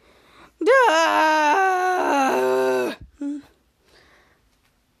like, duh.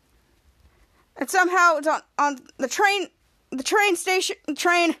 And somehow it's on the train station, and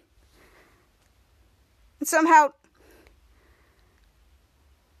somehow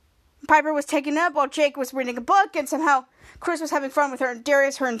Piper was taken up while Jake was reading a book, and somehow Chris was having fun with her, and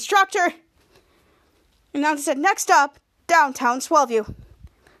Darius, her instructor. And now they said, next up, downtown Swellview.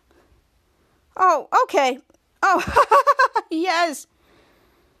 Oh, okay. Oh, yes.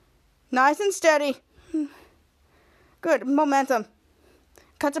 Nice and steady. Good momentum.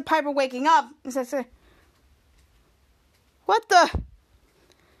 Cut to Piper waking up and says, what the?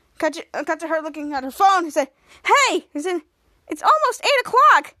 Cut to her looking at her phone. He said, hey, it's almost 8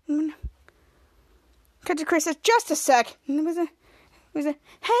 o'clock. Cut to Chris says, just a sec.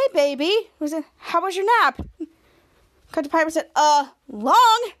 Hey, baby. How was your nap? Cut to Piper said, long.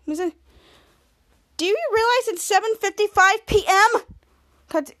 Do you realize it's 7:55 p.m.?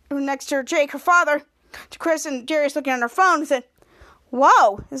 Cut to next to Jake, her father, to Chris and Darius looking on her phone and said,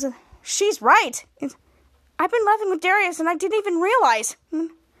 whoa, she's right. I've been laughing with Darius and I didn't even realize.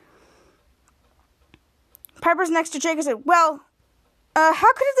 Piper's next to Jake and said, well,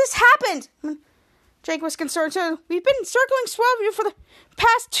 how could this happen? Jake was concerned too. We've been circling Swellview for the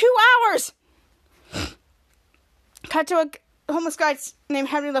past 2 hours. Cut to a homeless guy named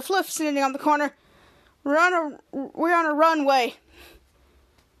Henry LaFleur sitting on the corner. We're on a runway.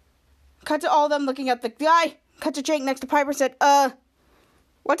 Cut to all of them looking at the guy. Cut to Jake next to Piper said,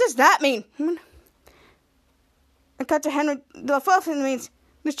 what does that mean? And cut to Henry LaFleur and it means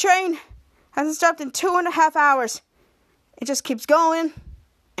the train hasn't stopped in 2.5 hours. It just keeps going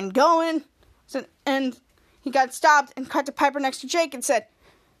and going. And he got stopped and cut to Piper next to Jake and said,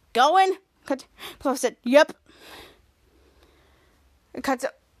 going? Cut to LaFleur said, yep. And cut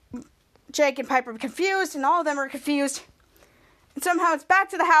to Jake and Piper were confused, and all of them are confused. And somehow it's back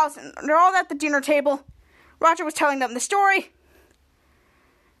to the house, and they're all at the dinner table. Roger was telling them the story.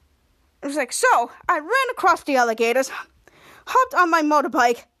 It was like, so, I ran across the alligators, hopped on my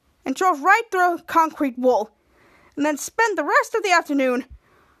motorbike, and drove right through a concrete wall, and then spent the rest of the afternoon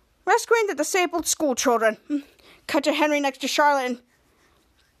rescuing the disabled school children. Cut to Henry next to Charlotte,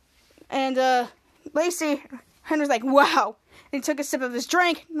 and Lacey. Henry's like, wow. And he took a sip of his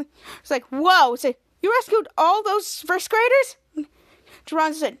drink. It's like, whoa. He said, you rescued all ththose first graders?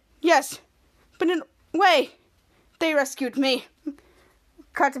 Geron said, yes. But in a way, they rescued me.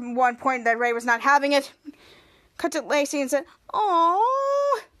 Cut to one point that Ray was not having it. Cut to Lacey and said,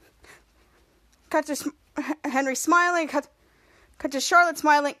 "Oh." Cut to Henry smiling. Cut to Charlotte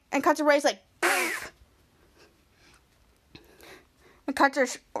smiling, and cut to Ray's like, and cut to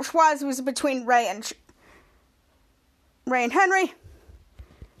Schwaz, who was between Ray and Henry.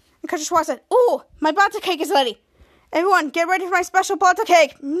 And cut to Schwaz said, "Ooh, my butter cake is ready. Everyone, get ready for my special butter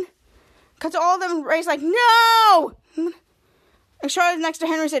cake." Cut to all of them. Ray's like, "No!" And Charlotte next to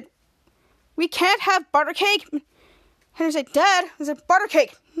Henry said, "We can't have butter cake." Henry said, "Dad, there's a butter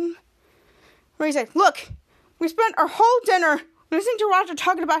cake." Ray said, "Look, we spent our whole dinner listening to Roger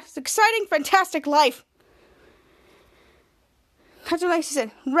talking about his exciting, fantastic life." Cut to Lacey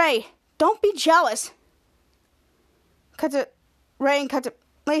said, "Ray, don't be jealous." Cut to Ray and cut to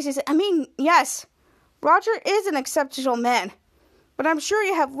Lacey said, "I mean, yes, Roger is an exceptional man, but I'm sure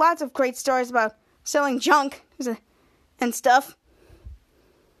you have lots of great stories about selling junk and stuff."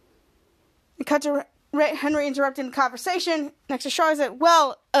 And cut to Henry interrupting the conversation. Next to Charlotte said,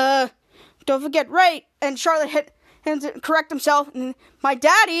 "Well, don't forget Ray." And Charlotte hit him to correct himself. "And my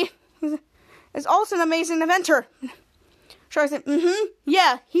daddy is also an amazing inventor." Charlotte said,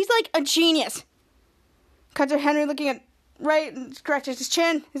 "Yeah, he's like a genius." Cut to Henry looking at Ray and scratches his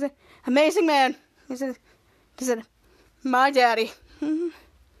chin. He said, "Amazing man." He said, "My daddy."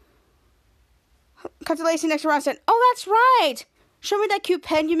 Cut to Lacey next to Ron and said, "Oh, that's right. Show me that cute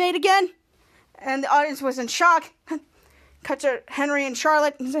pen you made again." And the audience was in shock. Cut to Henry and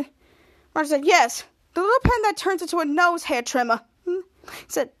Charlotte. Roger said, "Yes, the little pen that turns into a nose hair trimmer." He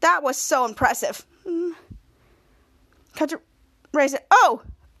said, "That was so impressive." Cut to Ray said, "Oh,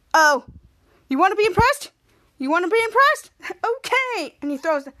 you want to be impressed? You want to be impressed? Okay." And he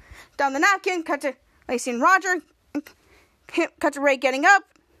throws down the napkin. Cut to Lacey and Roger. Cut to Ray getting up.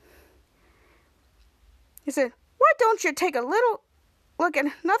 He said, "Why don't you take a little look at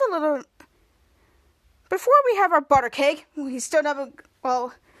another little... Before we have our butter cake." He stood up and,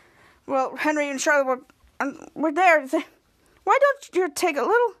 well, Henry and Charlotte were there. He said, "Why don't you take a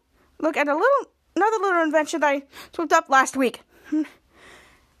little look at another little invention that I swooped up last week?"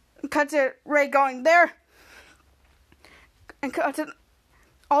 Cut to Ray going there. And cut to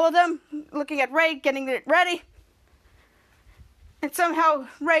all of them looking at Ray, getting it ready. And somehow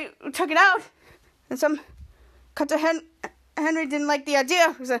Ray took it out. And cut to Henry didn't like the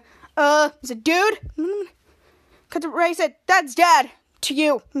idea. He said, "Dude?" Cut to Ray said, "That's Dad, to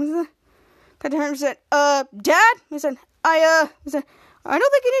you." Cut to Henry said, "Dad?" He said, I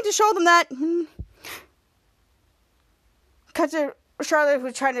don't think you need to show them that." Cut to Charlotte, who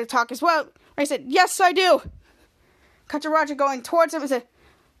was trying to talk as well. Ray said, "Yes, I do." Cut to Roger going towards him and said,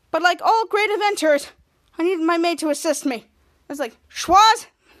 "But like all great inventors, I need my maid to assist me." I was like, "Schwaz?"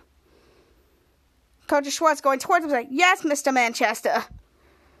 Cut to Schwaz going towards him and said, "Yes, Mr. Manchester."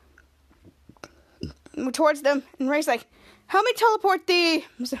 And towards them, and Ray's like, "Help me teleport thee."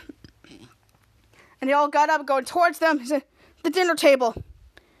 And they all got up going towards them. He said, "The dinner table."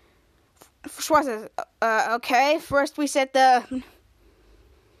 Schwaz says, "Okay, first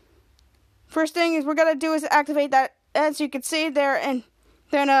thing is we're going to do is activate that, as you can see there, and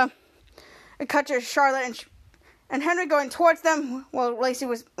then cut to Charlotte and Henry going towards them while Lacey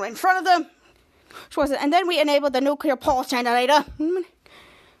was in front of them. Schwaz said, "And then we enable the nuclear pulse generator."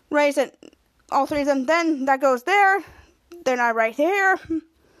 Ray said, "All three of them, then that goes there. They're not right here."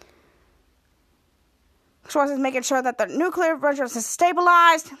 Schwaz is making sure that the nuclear version is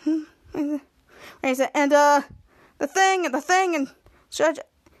stabilized. Ray said, "And the thing, and such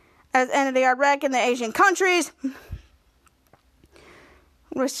as NDR wreck in the Asian countries."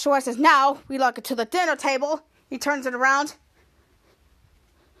 Schwaz says, "Now we log it to the dinner table." He turns it around.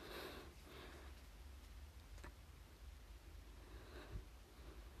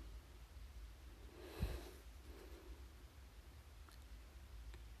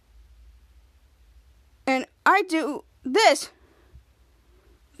 And I do this.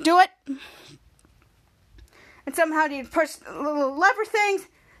 Do it. And somehow you push the little lever things.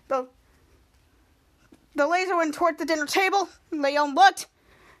 The laser went toward the dinner table. And they all looked.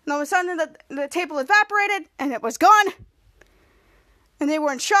 And all of a sudden the table evaporated. And it was gone. And they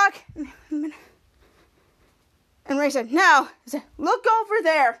were in shock. And Ray said, "Now," he said, "look over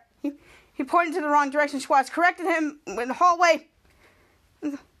there." He pointed to the wrong direction. Schwaz corrected him in the hallway.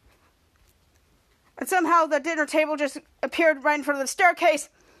 And somehow the dinner table just appeared right in front of the staircase.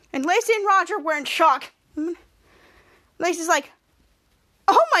 And Lacey and Roger were in shock. Lacey's like,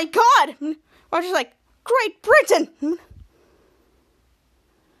 "Oh my God!" Roger's like, "Great Britain!"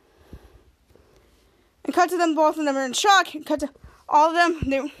 And cut to them, both of them are in shock. And cut to all of them,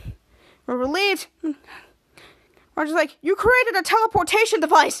 they were relieved. Roger's like, you created a teleportation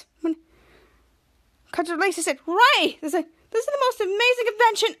device. Cut to Lacey said, right. This is the most amazing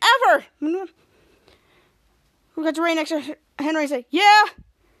invention ever. We got to Ray next to Henry and said, yeah,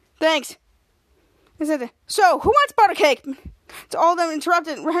 thanks. He said, so, who wants butter cake? So all of them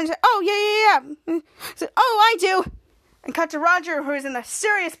interrupted. Henry said, oh, yeah. He said, oh, I do. And cut to Roger, who is in a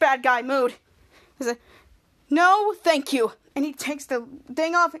serious bad guy mood. He said, no, thank you. And he takes the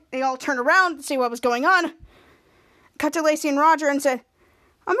thing off. They all turned around to see what was going on. Cut to Lacey and Roger and said,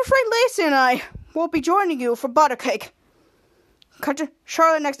 I'm afraid Lacey and I won't be joining you for butter cake. Cut to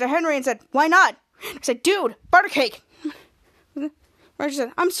Charlotte next to Henry and said, why not? I said, dude, butter cake. Roger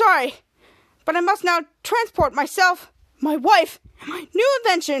said, I'm sorry, but I must now transport myself, my wife, and my new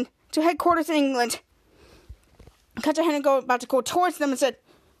invention to headquarters in England. Cut to Henry about to go towards them and said,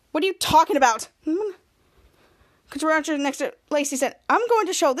 what are you talking about? Cut to Roger next to Lacey said, I'm going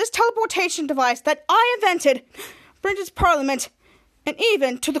to show this teleportation device that I invented British Parliament and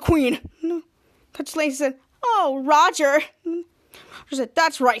even to the Queen. Cut to Lacey said, oh, Roger. Roger said,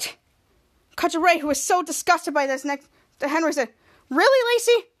 that's right. Cut to Ray, who was so disgusted by this, next to Henry said, really,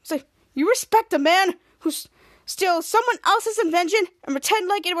 Lacey? He's like, you respect a man who steals someone else's invention and pretend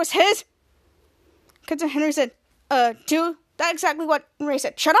like it was his? Cut to Henry said, dude, that's exactly what Ray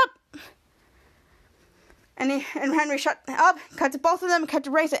said. Shut up. And Henry shut up, cut to both of them, and cut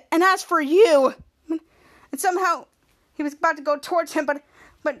to Ray said, and as for you. And somehow he was about to go towards him, but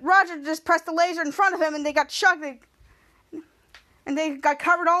Roger just pressed the laser in front of him, and they got shocked. And they got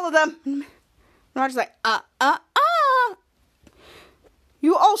covered, all of them. And Roger's like,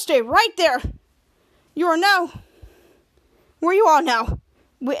 you all stay right there. You are now where you are now.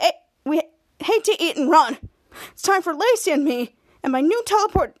 We hate to eat and run. It's time for Lacey and me and my new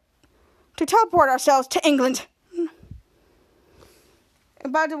teleport ourselves to England.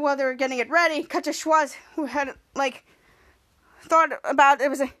 While they were getting it ready, cut to Schwartz, who had thought about it.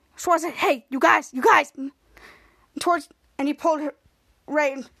 Was Schwartz said, hey, you guys, and he pulled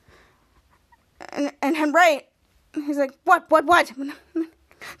Ray and Ray. He's like, what?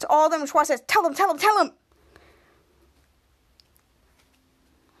 To all of them, Schwartz says, tell him.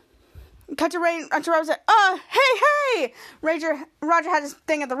 Cut to Ray and Roger said, hey. Roger had his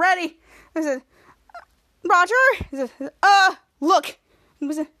thing at the ready. He said, Roger? He said, look.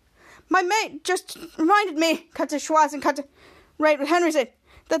 He said, my mate just reminded me, cut to Schwartz and cut to Ray with Henry said,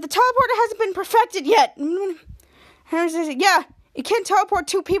 that the teleporter hasn't been perfected yet. Henry said, yeah, you can't teleport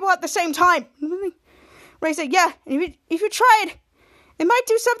two people at the same time. Ray said, yeah, and if you tried, it might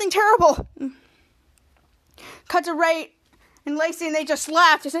do something terrible. Cut to Ray and Lacey, and they just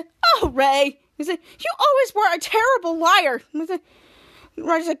laughed. He said, oh, Ray. He said, you always were a terrible liar.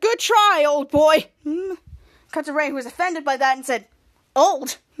 Roger said, good try, old boy. Cut to Ray, who was offended by that, and said,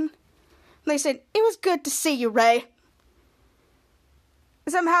 old? They said, it was good to see you, Ray.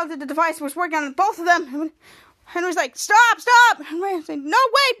 Somehow the device was working on both of them. Henry was like, stop. And Ray said, no,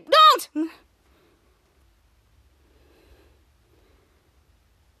 wait, don't.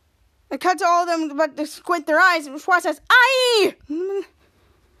 They cut to all of them, but they squint their eyes, and Schwartz says, aye!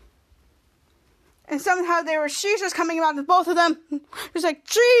 And somehow there were shears coming out of both of them. It's like,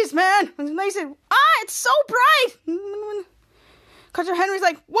 jeez, man. And they said, it's so bright. Cut to Henry's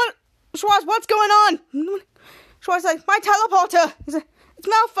like, what? Schwartz, what's going on? Schwartz like, my teleporter. It's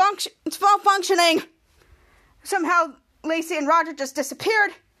malfunctioning. Somehow Lacey and Roger just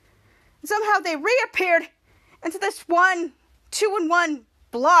disappeared. And somehow they reappeared into this 2-in-1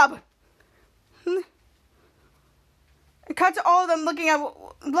 blob. It cut to all of them looking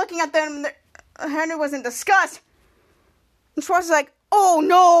at them. Henry was in disgust. And Schwartz is like, oh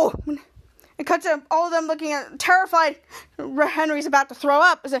no. It cut to all of them looking at terrified. Henry's about to throw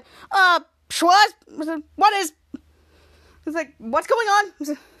up. I said, Schwartz? What is? He's like, what's going on? I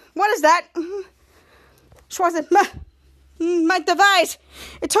said, what is that? Schwartz said, my device.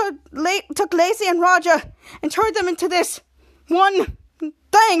 It took Lacey and Roger and turned them into this one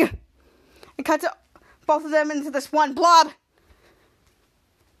thing. It cut to both of them into this one blob.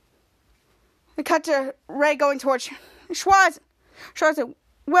 It cut to Ray going towards Schwartz. Schwartz said,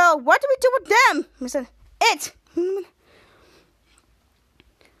 well, what do we do with them? I said, it.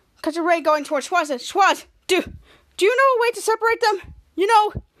 Cut to Ray going towards Schwartz. Said, Schwartz, do you know a way to separate them? You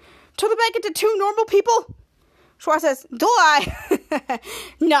know, turn them back into two normal people? Schwartz says, do I?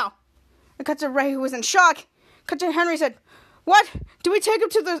 No. It cut to Ray, who was in shock. Cut to Henry said, what? Do we take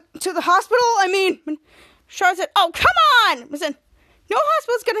him to the hospital? I mean, Schwartz said, oh, come on! I said, no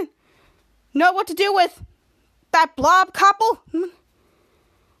hospital's gonna know what to do with that blob couple.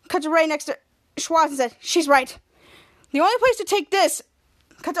 Cut to Ray next to Schwartz and said, she's right. The only place to take this,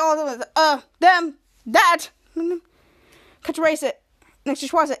 cut to all of them, that. cut to race it. Next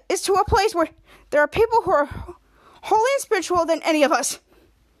to it is to a place where there are people who are holy and spiritual than any of us.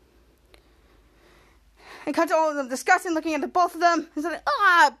 And cut to all of them discussing, looking at the both of them. It's like,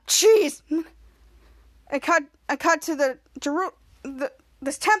 jeez. I cut to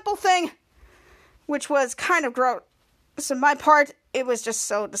this temple thing, which was kind of gross. So my part, it was just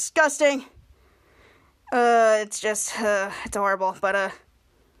so disgusting. It's just, it's horrible, but,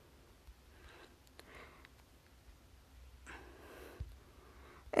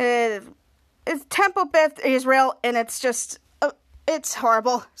 it's Temple Beth Israel, and it's just, it's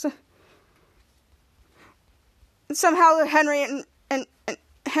horrible. So, somehow Henry and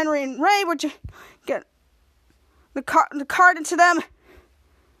Ray would get the card into them.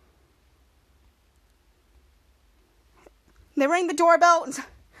 They rang the doorbell,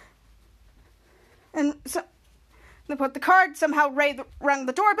 and so they put the card. Somehow Ray rang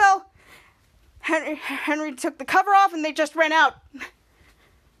the doorbell. Henry took the cover off, and they just ran out.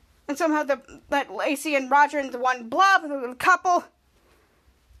 And somehow that Lacey and Roger and the one blob, the couple,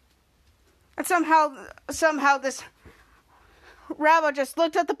 and somehow this rabbi just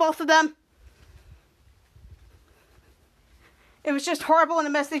looked at the both of them. It was just horrible in a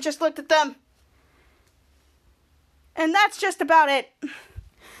mess. They just looked at them. And that's just about it.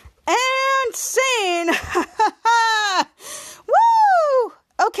 And scene! Woo!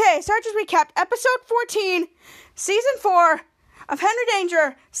 Okay, so I just recapped episode 14, season 4 of Henry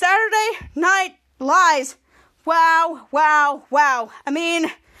Danger, Saturday Night Lies. Wow, wow, wow. I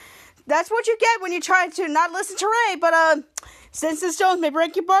mean, that's what you get when you try to not listen to Ray, but, since the stones may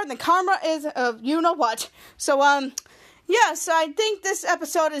break your heart, and the karma is you know what. So, yes, I think this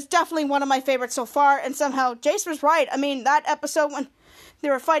episode is definitely one of my favorites so far, and somehow Jace was right. I mean, that episode when they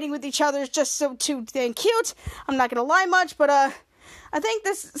were fighting with each other is just so too dang cute. I'm not gonna lie much, but, I think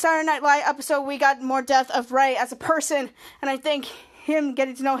this Saturday Night Live episode, we got more depth of Ray as a person, and I think him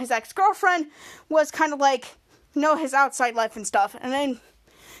getting to know his ex-girlfriend was kind of like, his outside life and stuff, and then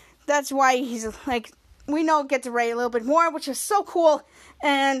that's why he's, like, we get to Ray a little bit more, which is so cool,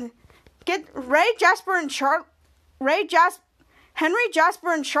 and get Ray, Jasper, and Henry,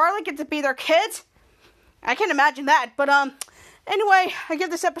 Jasper, and Charlotte get to be their kids. I can't imagine that, but, anyway, I give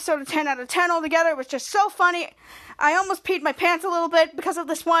this episode a 10 out of 10 altogether. It was just so funny. I almost peed my pants a little bit because of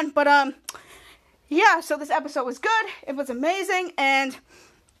this one, but, yeah, so this episode was good. It was amazing, and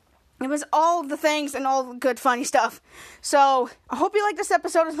it was all the things and all the good funny stuff. So, I hope you liked this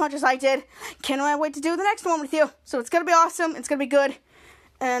episode as much as I did. Cannot wait to do the next one with you. So, it's going to be awesome. It's going to be good.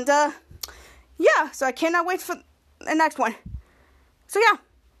 And, yeah, so I cannot wait for the next one. So, yeah.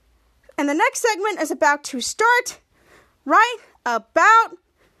 And the next segment is about to start right about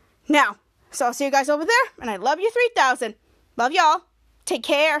now. So, I'll see you guys over there. And I love you 3,000. Love y'all. Take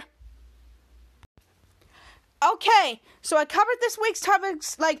care. Okay, so I covered this week's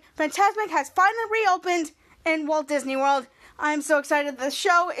topics, like Fantasmic has finally reopened in Walt Disney World. I'm so excited the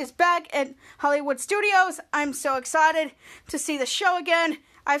show is back at Hollywood Studios. I'm so excited to see the show again.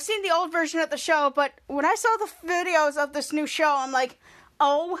 I've seen the old version of the show, but when I saw the videos of this new show, I'm like,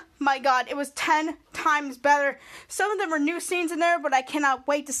 oh my god, it was 10 times better. Some of them are new scenes in there, but I cannot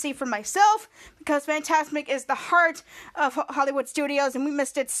wait to see for myself, because Fantasmic is the heart of Hollywood Studios, and we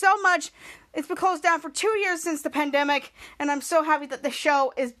missed it so much. It's been closed down for 2 years since the pandemic, and I'm so happy that the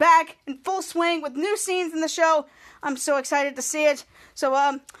show is back in full swing with new scenes in the show. I'm so excited to see it.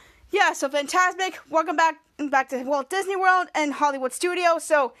 So, yeah, so Fantasmic, welcome back to Walt Disney World and Hollywood Studios.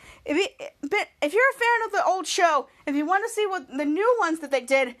 So, if you're a fan of the old show, if you want to see what the new ones that they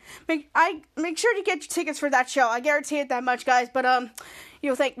did, make sure to get your tickets for that show. I guarantee it that much, guys. But,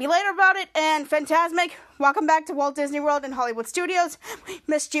 you'll thank me later about it. And Fantasmic, welcome back to Walt Disney World and Hollywood Studios. We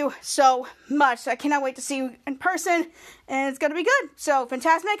missed you so much. I cannot wait to see you in person, and it's going to be good. So,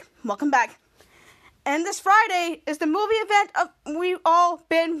 Fantasmic, welcome back. And this Friday is the movie event we've all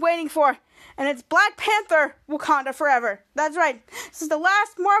been waiting for. And it's Black Panther, Wakanda Forever. That's right. This is the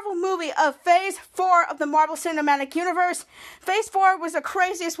last Marvel movie of Phase 4 of the Marvel Cinematic Universe. Phase 4 was the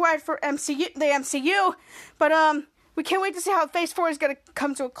craziest ride for the MCU. But, we can't wait to see how Phase 4 is going to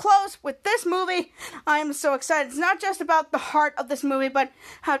come to a close with this movie. I am so excited. It's not just about the heart of this movie, but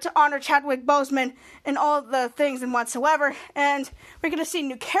how to honor Chadwick Boseman and all the things and whatsoever. And we're going to see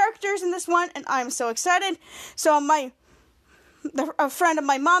new characters in this one, and I'm so excited. So a friend of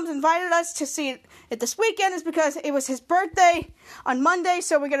my mom's invited us to see it this weekend, is because it was his birthday on Monday,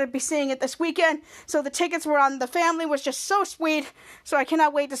 so we're going to be seeing it this weekend. So the tickets were on the family, was just so sweet. So I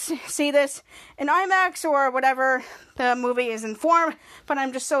cannot wait to see this in IMAX or whatever the movie is in form. But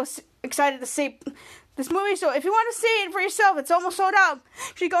I'm just so excited to see this movie. So if you want to see it for yourself, it's almost sold out.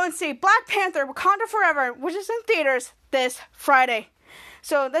 You should go and see Black Panther: Wakanda Forever, which is in theaters this Friday.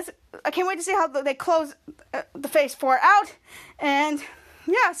 So I can't wait to see how they close the Phase 4 out. And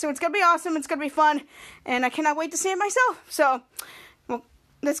yeah, so it's going to be awesome. It's going to be fun. And I cannot wait to see it myself. So, well,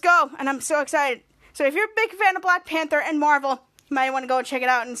 let's go. And I'm so excited. So if you're a big fan of Black Panther and Marvel, you might want to go and check it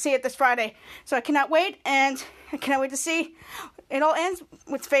out and see it this Friday. So I cannot wait. And I cannot wait to see. It all ends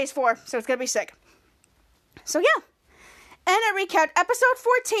with Phase 4. So it's going to be sick. So yeah. And I recapped episode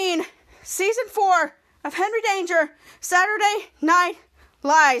 14, season 4 of Henry Danger, Saturday Night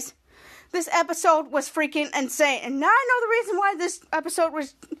Lies. This episode was freaking insane. And now I know the reason why this episode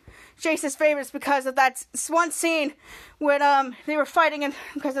was Jace's favorite is because of that one scene when they were fighting and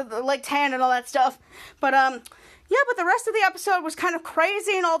because of the Lake Tan and all that stuff. But yeah, but the rest of the episode was kind of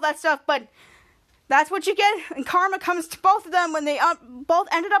crazy and all that stuff. But that's what you get. And karma comes to both of them when they both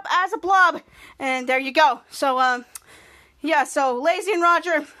ended up as a blob. And there you go. So yeah, so Lazy and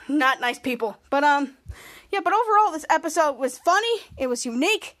Roger, not nice people. But yeah, but overall this episode was funny. It was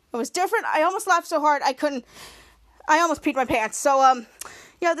unique. It was different. I almost laughed so hard I almost peed my pants. So,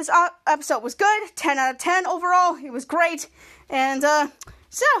 yeah, this episode was good. 10 out of 10 overall. It was great. And,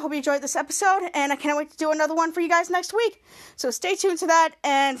 so I hope you enjoyed this episode. And I can't wait to do another one for you guys next week. So stay tuned to that.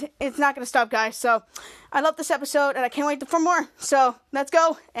 And it's not going to stop, guys. So I love this episode. And I can't wait for more. So let's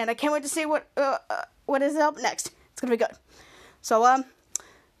go. And I can't wait to see what is up next. It's going to be good. So,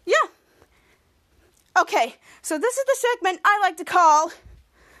 yeah. Okay. So this is the segment I like to call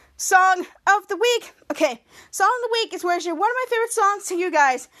Song of the Week. Okay, Song of the Week is where I share one of my favorite songs to you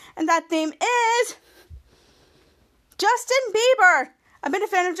guys. And that theme is Justin Bieber. I've been a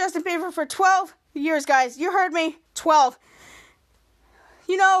fan of Justin Bieber for 12 years, guys. You heard me. 12.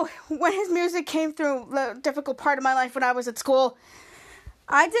 You know, when his music came through the difficult part of my life when I was at school,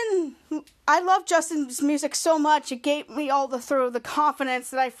 I love Justin's music so much. It gave me all the confidence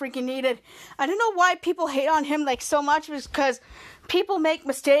that I freaking needed. I don't know why people hate on him like so much. It was because people make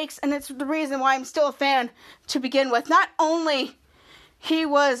mistakes, and it's the reason why I'm still a fan to begin with. Not only he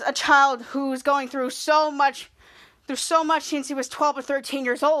was a child who was going through so much since he was 12 or 13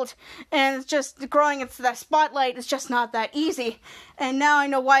 years old, and it's just growing into that spotlight is just not that easy. And now I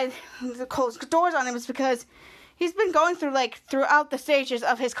know why they closed doors on him is because he's been going through, throughout the stages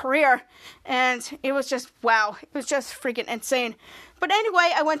of his career, and it was just, wow. It was just freaking insane. But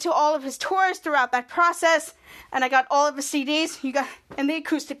anyway, I went to all of his tours throughout that process, and I got all of his CDs, and the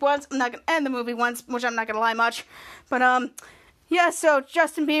acoustic ones, and the movie ones, which I'm not gonna lie much. But, yeah, so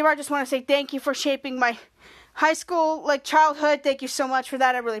Justin Bieber, I just want to say thank you for shaping my high school, childhood. Thank you so much for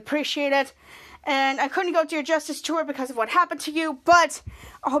that. I really appreciate it. And I couldn't go to your Justice tour because of what happened to you, but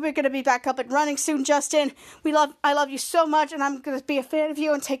I hope you're going to be back up and running soon, Justin. I love you so much, and I'm going to be a fan of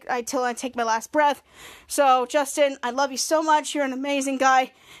you until I take my last breath. So, Justin, I love you so much. You're an amazing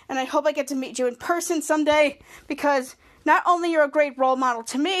guy, and I hope I get to meet you in person someday, because not only you're a great role model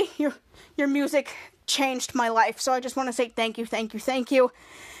to me, your music changed my life. So I just want to say thank you, thank you, thank you.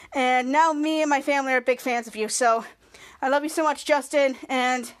 And now me and my family are big fans of you, so I love you so much, Justin,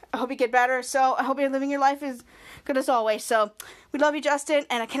 and I hope you get better. So I hope you're living your life as good as always. So we love you, Justin,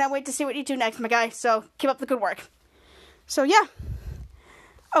 and I cannot wait to see what you do next, my guy. So keep up the good work. So yeah.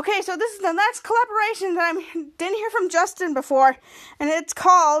 Okay, so this is the next collaboration that I didn't hear from Justin before, and it's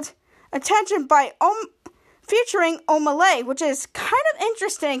called Attention by featuring Omah, which is kind of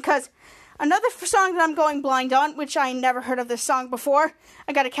interesting because another song that I'm going blind on, which I never heard of this song before.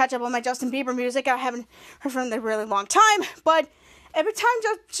 I got to catch up on my Justin Bieber music. I haven't heard from him in a really long time. But every time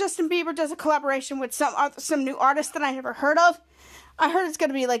Justin Bieber does a collaboration with some new artist that I never heard of, I heard it's going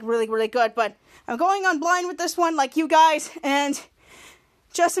to be really, really good. But I'm going on blind with this one like you guys. And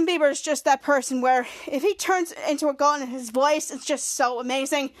Justin Bieber is just that person where if he turns into a gun in his voice, it's just so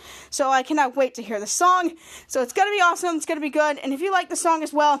amazing. So I cannot wait to hear the song. So it's going to be awesome. It's going to be good. And if you like the song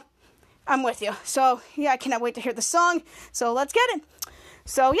as well, I'm with you. So, yeah, I cannot wait to hear the song. So, let's get it.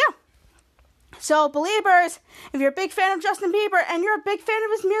 So, yeah. So, Beliebers, if you're a big fan of Justin Bieber and you're a big fan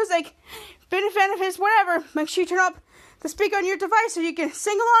of his music, been a fan of his whatever, make sure you turn up the speaker on your device so you can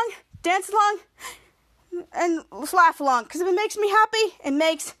sing along, dance along, and laugh along. Because if it makes me happy, it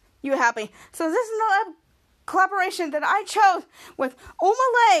makes you happy. So, this is another collaboration that I chose with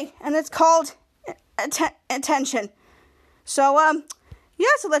Omah, and it's called Attention. So, yeah,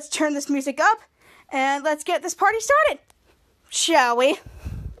 so let's turn this music up, and let's get this party started, shall we?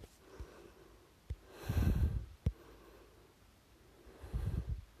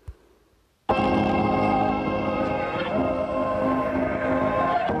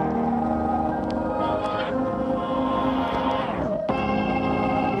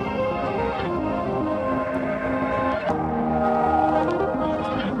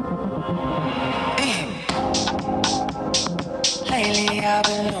 I've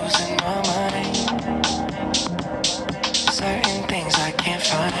been losing my mind. Certain things I can't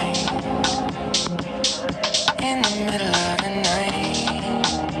find. In the middle of the night,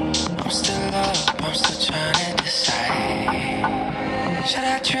 I'm still up, I'm still trying to decide. Should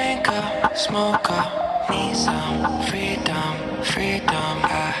I drink up, smoke up, need some freedom, freedom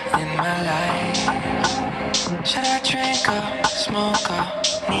in my life? Should I drink up, smoke up,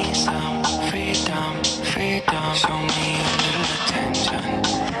 need some freedom, freedom? Show me a little attention,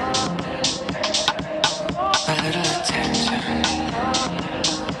 a little attention.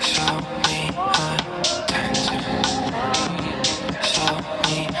 Show me attention, show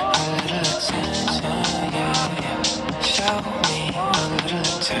me a little attention, yeah, yeah. Show me a little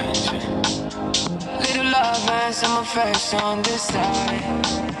attention. Little love and some affection on this side.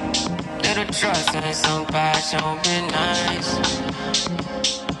 Little trust and some passion would be nice.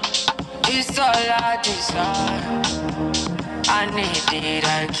 It's all I desire. I need it,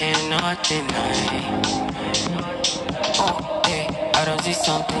 I cannot deny. Oh, hey, I don't see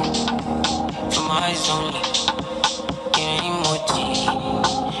something from my eyes only. Give me emoji,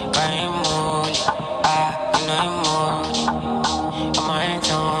 buy emoji. I'm not emoji. I'm my hands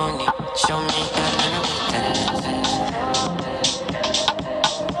only. Show me a little attention,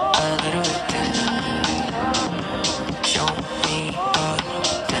 a little attention. Show me a little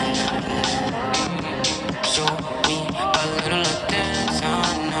attention. Show me a little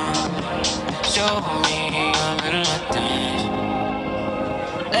attention now. Show me a little attention.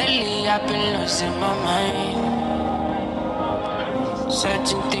 Lately I've been losing my mind.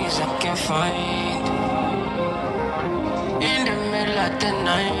 Searching things I can't find. In the middle of the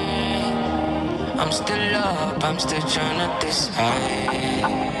night, I'm still up, I'm still trying to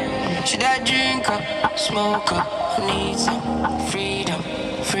decide. Should I drink up, smoke up, I need some freedom,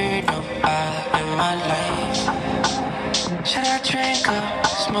 freedom in my life? Should I drink up,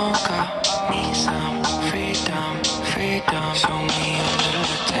 smoke up, need some freedom, freedom? Show me a little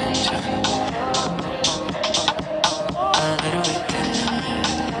attention, a little attention.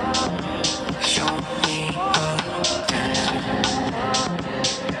 Show me a little attention.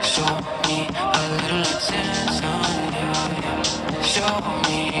 Show me a little attention, yeah, yeah. Show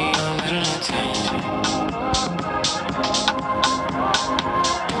me a little attention.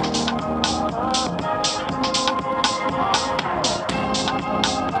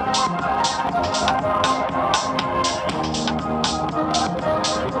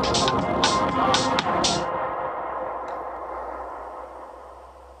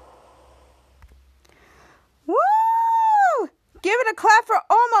 Woo! Give it a clap for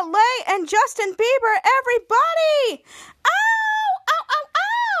Omah and Justin Bieber, everybody! Ow! Ow, ow,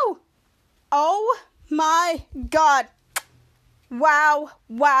 ow! Oh my God. Wow,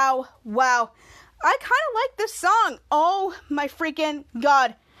 wow, wow. I kind of like this song. Oh my freaking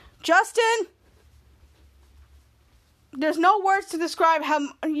God. Justin, there's no words to describe how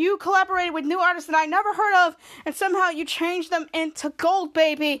you collaborated with new artists that I never heard of, and somehow you changed them into gold,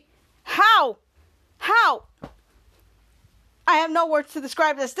 baby. How? How? I have no words to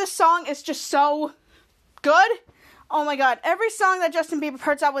describe this. This song is just so good. Oh my God. Every song that Justin Bieber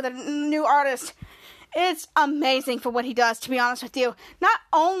puts out with a new artist, it's amazing for what he does, to be honest with you. Not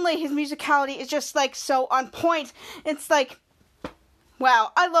only his musicality is just like so on point, it's like,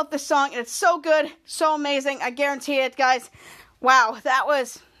 wow, I love this song and it's so good, so amazing. I guarantee it, guys. Wow, that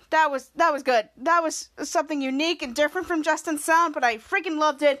was good. That was something unique and different from Justin's sound, but I freaking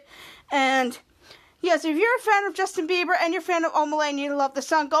loved it. And yes, if you're a fan of Justin Bieber and you're a fan of Omah and you love the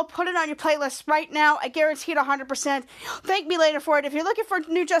song, go put it on your playlist right now. I guarantee it 100%. Thank me later for it. If you're looking for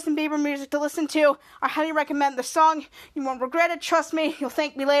new Justin Bieber music to listen to, I highly recommend the song. You won't regret it. Trust me. You'll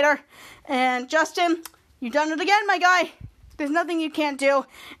thank me later. And Justin, you've done it again, my guy. There's nothing you can't do.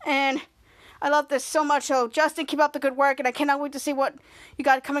 And I love this so much. So, Justin, keep up the good work. And I cannot wait to see what you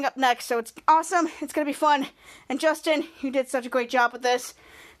got coming up next. So, it's awesome. It's going to be fun. And, Justin, you did such a great job with this.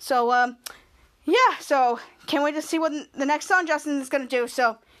 So, yeah, so can't wait to see what the next song Justin is going to do.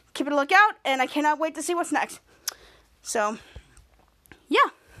 So keep it a lookout, and I cannot wait to see what's next. So, yeah.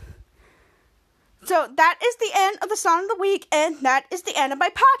 So that is the end of the Song of the Week, and that is the end of my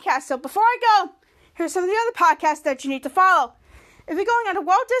podcast. So before I go, here's some of the other podcasts that you need to follow. If you're going on a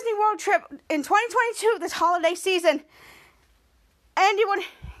Walt Disney World trip in 2022, this holiday season, and you want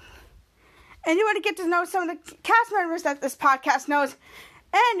to get to know some of the cast members that this podcast knows,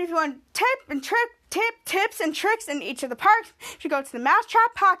 and if you want tips and tricks in each of the parks, you should go to the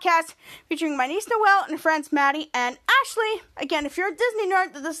MouseTrapped podcast featuring my niece Noelle and her friends Maddie and Ashley. Again, if you're a Disney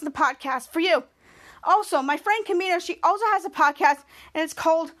nerd, this is the podcast for you. Also, my friend Kemina, she also has a podcast, and it's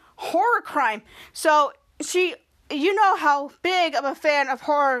called Horror Crime. So she you know how big of a fan of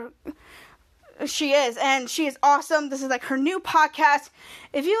horror she is, and she is awesome. This is like her new podcast.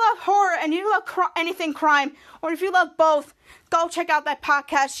 If you love horror and you love anything crime, or if you love both, go check out that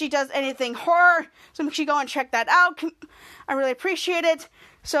podcast. She does anything horror, so make sure you go and check that out. I really appreciate it.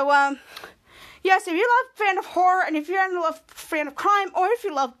 So, yes, if you're a fan of horror, and if you're a fan of crime, or if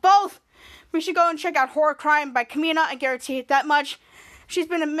you love both, we should go and check out Horror Crime by Kemina. I guarantee it that much. She's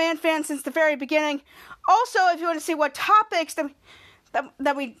been a man fan since the very beginning. Also, if you want to see what topics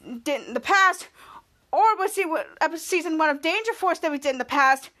that we did in the past, or we'll see what season 1 of Danger Force that we did in the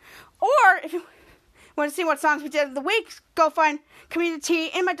past, or if you want to see what songs we did in the week, go find Kemina T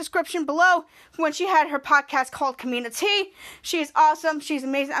in my description below when she had her podcast called Kemina T. She is awesome. She's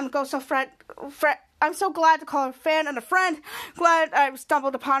amazing. I'm so glad to call her a fan and a friend. Glad I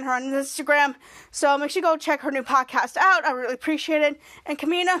stumbled upon her on Instagram. So make sure you go check her new podcast out. I really appreciate it. And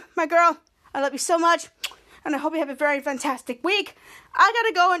Kemina, my girl, I love you so much. And I hope you have a very fantastic week. I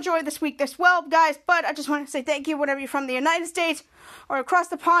gotta go enjoy this week as well, guys. But I just want to say thank you whenever you're from the United States or across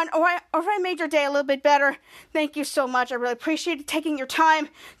the pond, or if I made your day a little bit better. Thank you so much. I really appreciate taking your time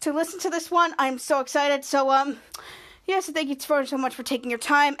to listen to this one. I'm so excited. So, yes, thank you so much for taking your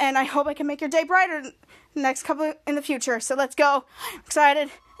time. And I hope I can make your day brighter in the future. So let's go. I'm excited.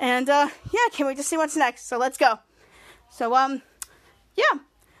 And, yeah, can't wait to see what's next. So let's go. So, yeah.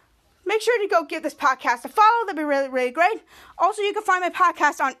 Make sure to go give this podcast a follow. That'd be really, really great. Also, you can find my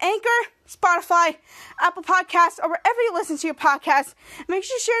podcast on Anchor, Spotify, Apple Podcasts, or wherever you listen to your podcast. Make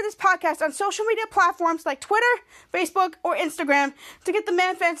sure you share this podcast on social media platforms like Twitter, Facebook, or Instagram to get the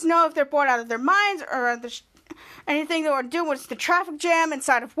man fans to know if they're bored out of their minds or anything they want to do with the traffic jam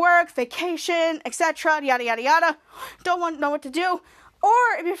inside of work, vacation, etc., yada, yada, yada. Don't know what to do.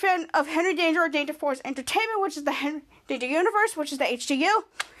 Or if you're a fan of Henry Danger or Danger Force Entertainment, which is the Henry Danger Universe, which is the HDU.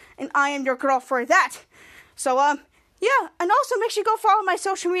 And I am your girl for that. So, yeah. And also make sure you go follow my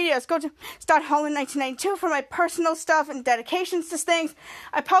social medias. Go to Start Holland 1992 for my personal stuff and dedications to things.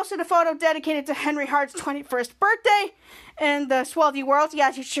 I posted a photo dedicated to Henry Hart's 21st birthday in the Swellview world.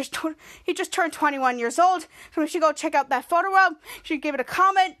 Yeah, he just turned 21 years old. So make sure you go check out that photo out. You should give it a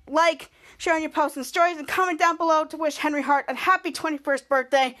comment, like, share on your posts and stories, and comment down below to wish Henry Hart a happy 21st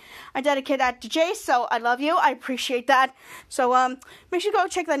birthday. I dedicate that to Jace, so I love you. I appreciate that. So, make sure you go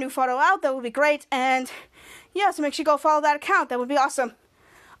check that new photo out. That would be great. And, yeah, so make sure you go follow that account. That would be awesome.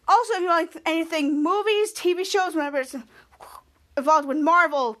 Also, if you like anything, movies, TV shows, whenever it's involved with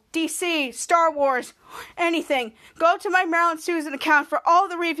Marvel, DC, Star Wars, anything, go to my Marilyn Susan account for all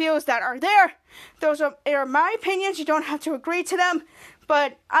the reviews that are there. Those are my opinions. You don't have to agree to them.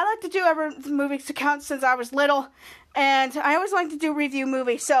 But I like to do every movie's account since I was little, and I always like to do review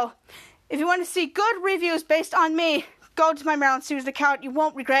movies. So, if you want to see good reviews based on me, go to my Marilyn Susan account. You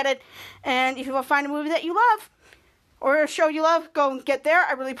won't regret it. And if you will find a movie that you love, or a show you love, go and get there.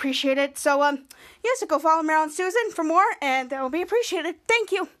 I really appreciate it. So, yeah, so go follow Marilyn Susan for more, and that will be appreciated.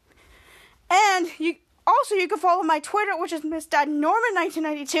 Thank you. And you can follow my Twitter, which is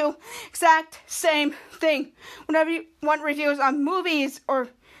Miss.Norman1992. Exact same thing. Whenever you want reviews on movies or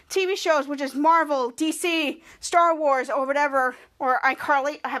TV shows, which is Marvel, DC, Star Wars, or whatever, or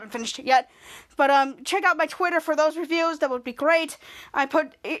iCarly. I haven't finished it yet. But check out my Twitter for those reviews. That would be great. I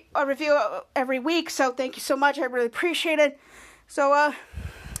put a review every week, so thank you so much. I really appreciate it. So,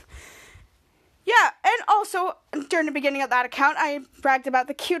 yeah, and also, during the beginning of that account, I bragged about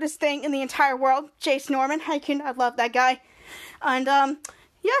the cutest thing in the entire world, Jace Norman. Hi, cute. I love that guy. And,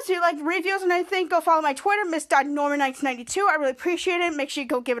 yeah, so you like reviews and anything, go follow my Twitter, Miss.Norman1992. I really appreciate it. Make sure you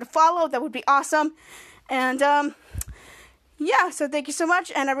go give it a follow. That would be awesome. And, yeah, so thank you so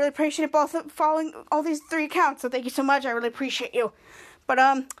much. And I really appreciate both following all these 3 accounts. So thank you so much. I really appreciate you. But,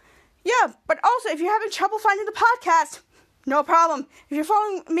 yeah, but also, if you're having trouble finding the podcast, no problem. If you're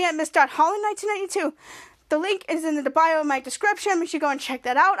following me at Miss.Holland1992, the link is in the bio of my description. Make sure you go and check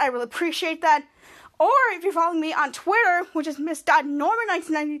that out. I really appreciate that. Or if you're following me on Twitter, which is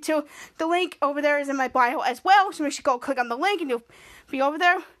Miss.Norman1992, the link over there is in my bio as well. So make sure you go click on the link and you'll be over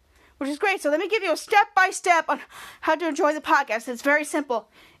there, which is great. So let me give you a step-by-step on how to enjoy the podcast. It's very simple.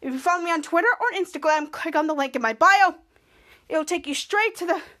 If you follow me on Twitter or Instagram, click on the link in my bio. It'll take you straight to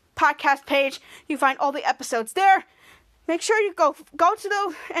the podcast page. You find all the episodes there. Make sure you go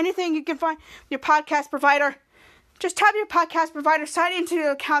to anything you can find your podcast provider. Just tap your podcast provider, sign into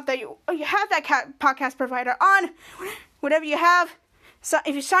the account that you have that podcast provider on, whatever you have. So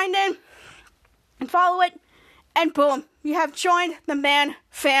if you signed in and follow it, and boom, you have joined the Man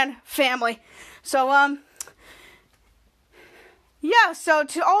Fan family. So, yeah, so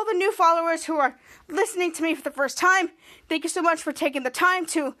to all the new followers who are listening to me for the first time, thank you so much for taking the time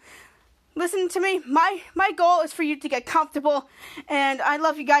to listening to me. My goal is for you to get comfortable, and I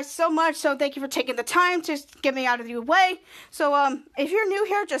love you guys so much, so thank you for taking the time to get me out of your way. So if you're new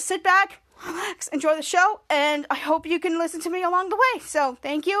here, just sit back, relax, enjoy the show, and I hope you can listen to me along the way. So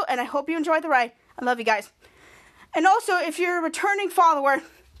thank you, and I hope you enjoy the ride. I love you guys. And also, if you're a returning follower,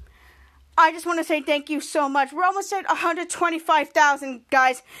 I just want to say thank you so much. We're almost at 125,000,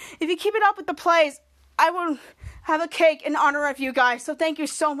 guys. If you keep it up with the plays, I will have a cake in honor of you guys. So thank you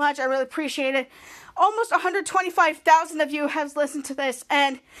so much. I really appreciate it. Almost 125,000 of you have listened to this,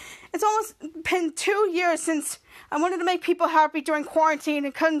 and it's almost been 2 years since I wanted to make people happy during quarantine,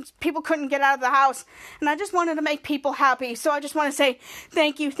 and people couldn't get out of the house, and I just wanted to make people happy. So I just want to say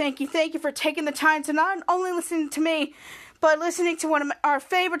thank you for taking the time to not only listen to me, but listening to one of our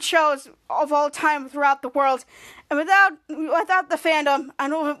favorite shows of all time throughout the world. And without the fandom, I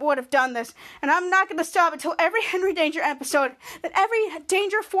never would have done this. And I'm not going to stop until every Henry Danger episode, that every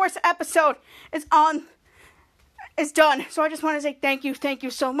Danger Force episode is done. So I just want to say thank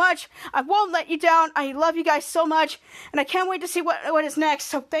you so much. I won't let you down. I love you guys so much, and I can't wait to see what is next.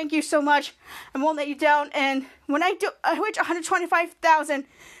 So thank you so much. I won't let you down. And when I reach 125,000,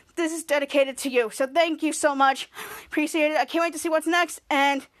 this is dedicated to you. So thank you so much. Appreciate it. I can't wait to see what's next.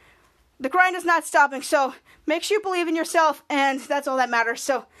 And the grind is not stopping. So make sure you believe in yourself. And that's all that matters.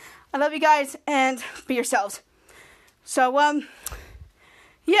 So I love you guys. And be yourselves. So,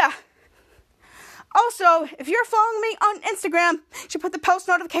 yeah. Also, if you're following me on Instagram, you should put the post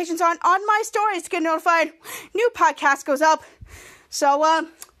notifications on my stories to get notified. New podcast goes up. So,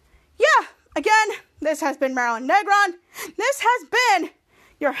 yeah. Again, this has been Marilyn Negron. This has been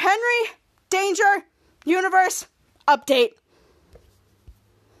your Henry Danger Universe update.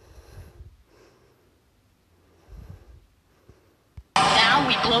 Now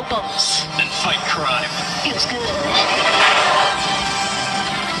we blow bubbles. And fight crime. Feels good.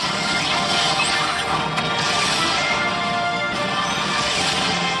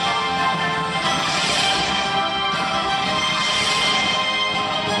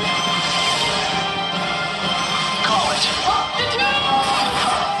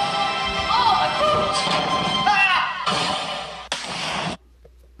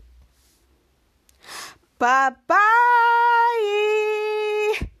 Bye-bye.